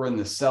pits that were in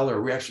the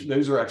cellar,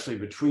 those are actually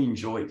between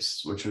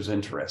joists, which was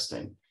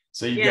interesting.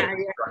 So you get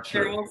the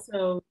structure. They're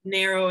also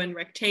narrow and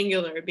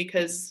rectangular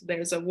because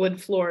there's a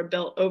wood floor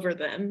built over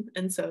them.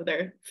 And so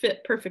they're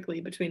fit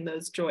perfectly between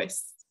those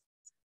joists.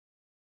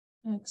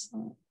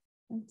 Excellent.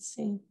 Let's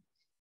see.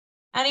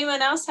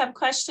 Anyone else have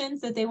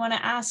questions that they want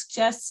to ask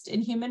just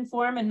in human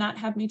form and not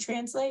have me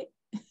translate?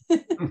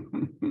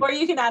 Or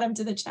you can add them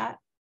to the chat.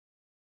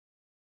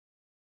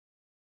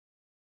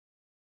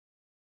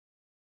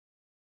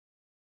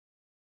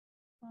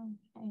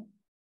 Okay.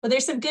 Well,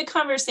 there's some good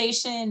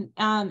conversation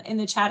in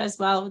the chat as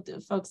well, with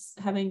the folks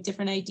having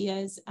different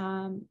ideas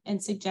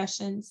and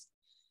suggestions.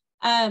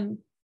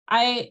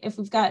 If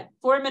we've got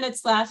 4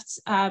 minutes left,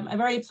 I've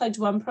already plugged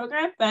one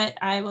program, but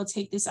I will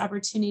take this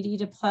opportunity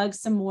to plug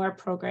some more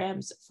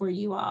programs for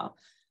you all.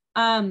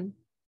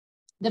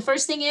 The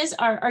first thing is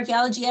our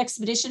archaeology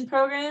expedition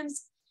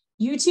programs.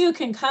 You too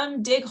can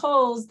come dig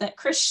holes that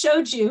Chris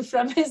showed you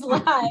from his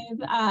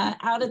live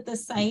out at the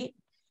site.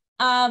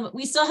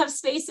 We still have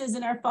spaces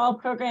in our fall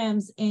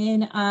programs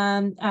in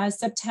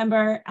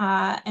September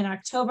and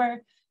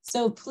October.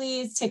 So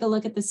please take a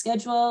look at the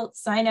schedule,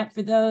 sign up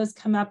for those,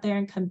 come out there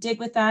and come dig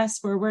with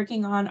us. We're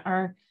working on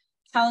our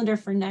calendar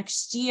for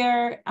next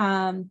year.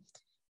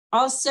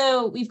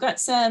 Also, we've got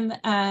some,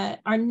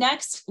 our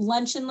next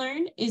Lunch and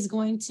Learn is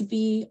going to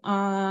be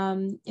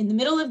in the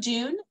middle of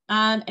June.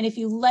 And if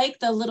you like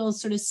the little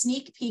sort of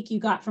sneak peek you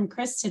got from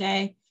Chris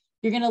today,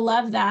 you're going to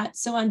love that.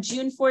 So on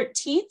June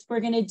 14th, we're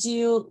going to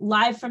do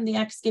live from the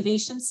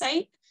excavation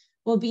site.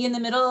 We'll be in the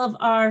middle of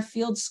our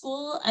field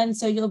school. And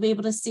so you'll be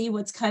able to see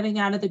what's coming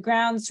out of the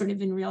ground sort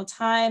of in real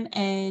time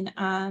and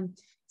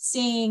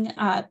seeing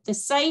the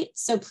site.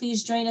 So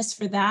please join us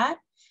for that.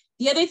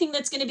 The other thing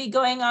that's going to be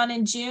going on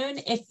in June,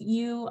 if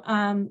you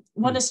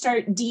want to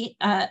start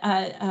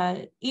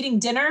eating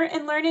dinner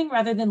and learning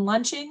rather than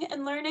lunching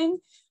and learning,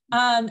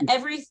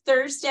 every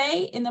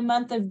Thursday in the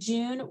month of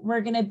June,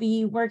 we're going to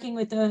be working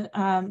with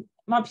the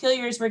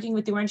Montpelier is working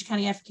with the Orange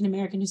County African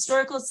American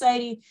Historical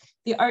Society,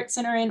 the Art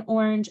Center in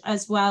Orange,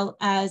 as well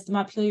as the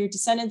Montpelier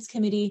Descendants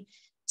Committee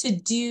to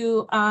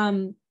do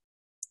a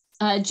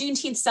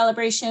Juneteenth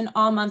celebration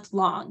all month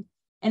long.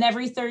 And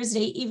every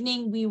Thursday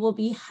evening, we will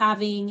be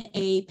having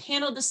a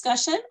panel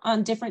discussion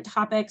on different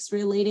topics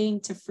relating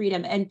to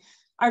freedom. And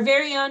our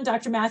very own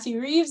Dr. Matthew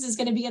Reeves is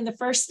going to be in the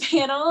first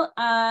panel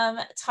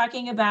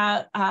talking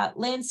about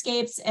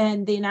landscapes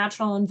and the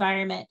natural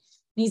environment.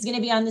 And he's going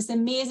to be on this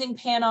amazing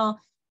panel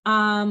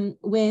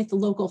with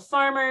local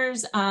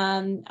farmers,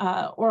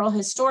 oral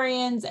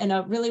historians, and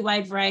a really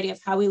wide variety of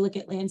how we look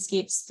at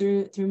landscapes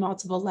through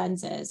multiple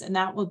lenses. And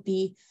that will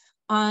be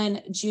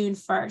on June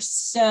 1st.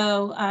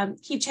 So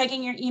keep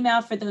checking your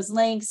email for those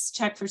links,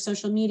 check for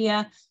social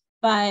media.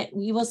 But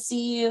we will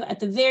see you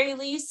at the very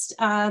least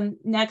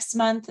next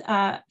month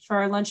for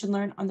our Lunch and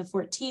Learn on the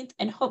 14th,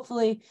 and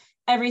hopefully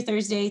every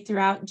Thursday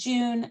throughout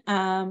June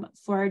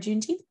for our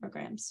Juneteenth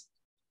programs.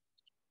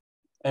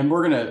 And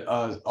we're going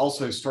to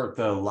also start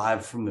the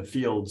live from the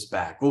fields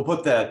back. We'll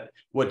put that,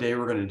 what day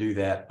we're going to do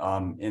that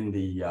in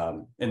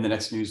the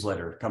next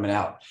newsletter coming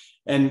out.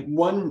 And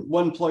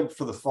one plug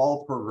for the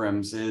fall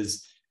programs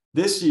is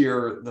this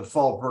year, the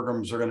fall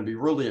programs are going to be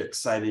really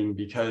exciting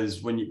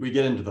because when we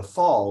get into the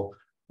fall,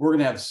 we're going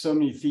to have so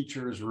many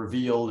features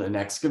revealed and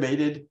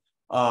excavated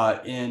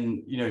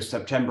in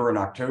September and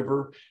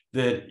October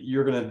that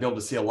you're going to be able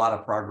to see a lot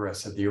of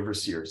progress at the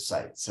Overseers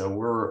site. So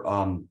we're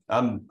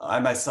I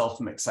myself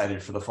am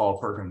excited for the fall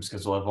programs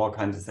because we'll have all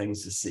kinds of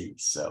things to see.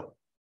 So,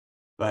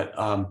 but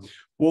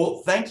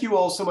well, thank you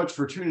all so much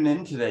for tuning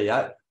in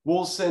today.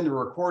 We'll send a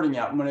recording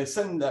out, and when I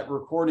send that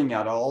recording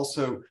out, I'll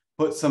also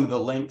put some of the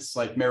links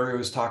like Mary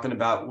was talking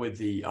about with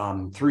the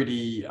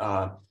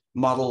 3D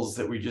models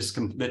that we just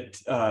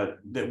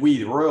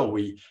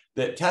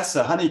that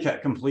Tessa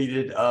Honeycutt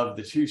completed of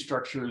the 2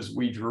 structures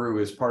we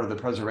drew as part of the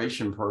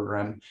preservation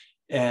program,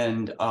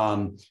 and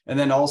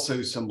then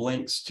also some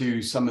links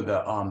to some of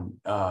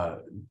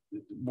the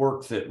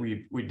work that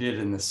we did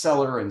in the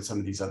cellar and some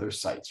of these other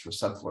sites for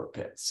subfloor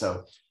pits.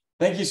 So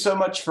thank you so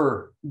much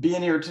for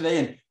being here today,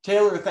 and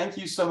Taylor, thank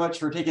you so much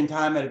for taking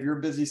time out of your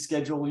busy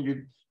schedule.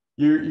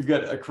 You've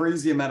got a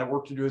crazy amount of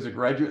work to do as a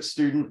graduate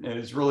student. It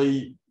is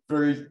really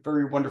very,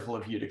 very wonderful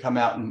of you to come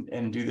out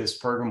and do this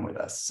program with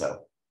us.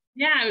 So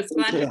yeah, I was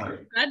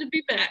glad to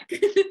be back.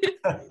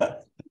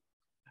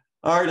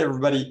 All right,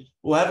 everybody.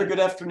 Well, have a good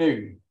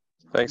afternoon.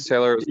 Thanks,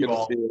 Taylor. It was good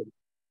to see you.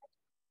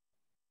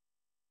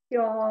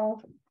 You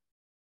all.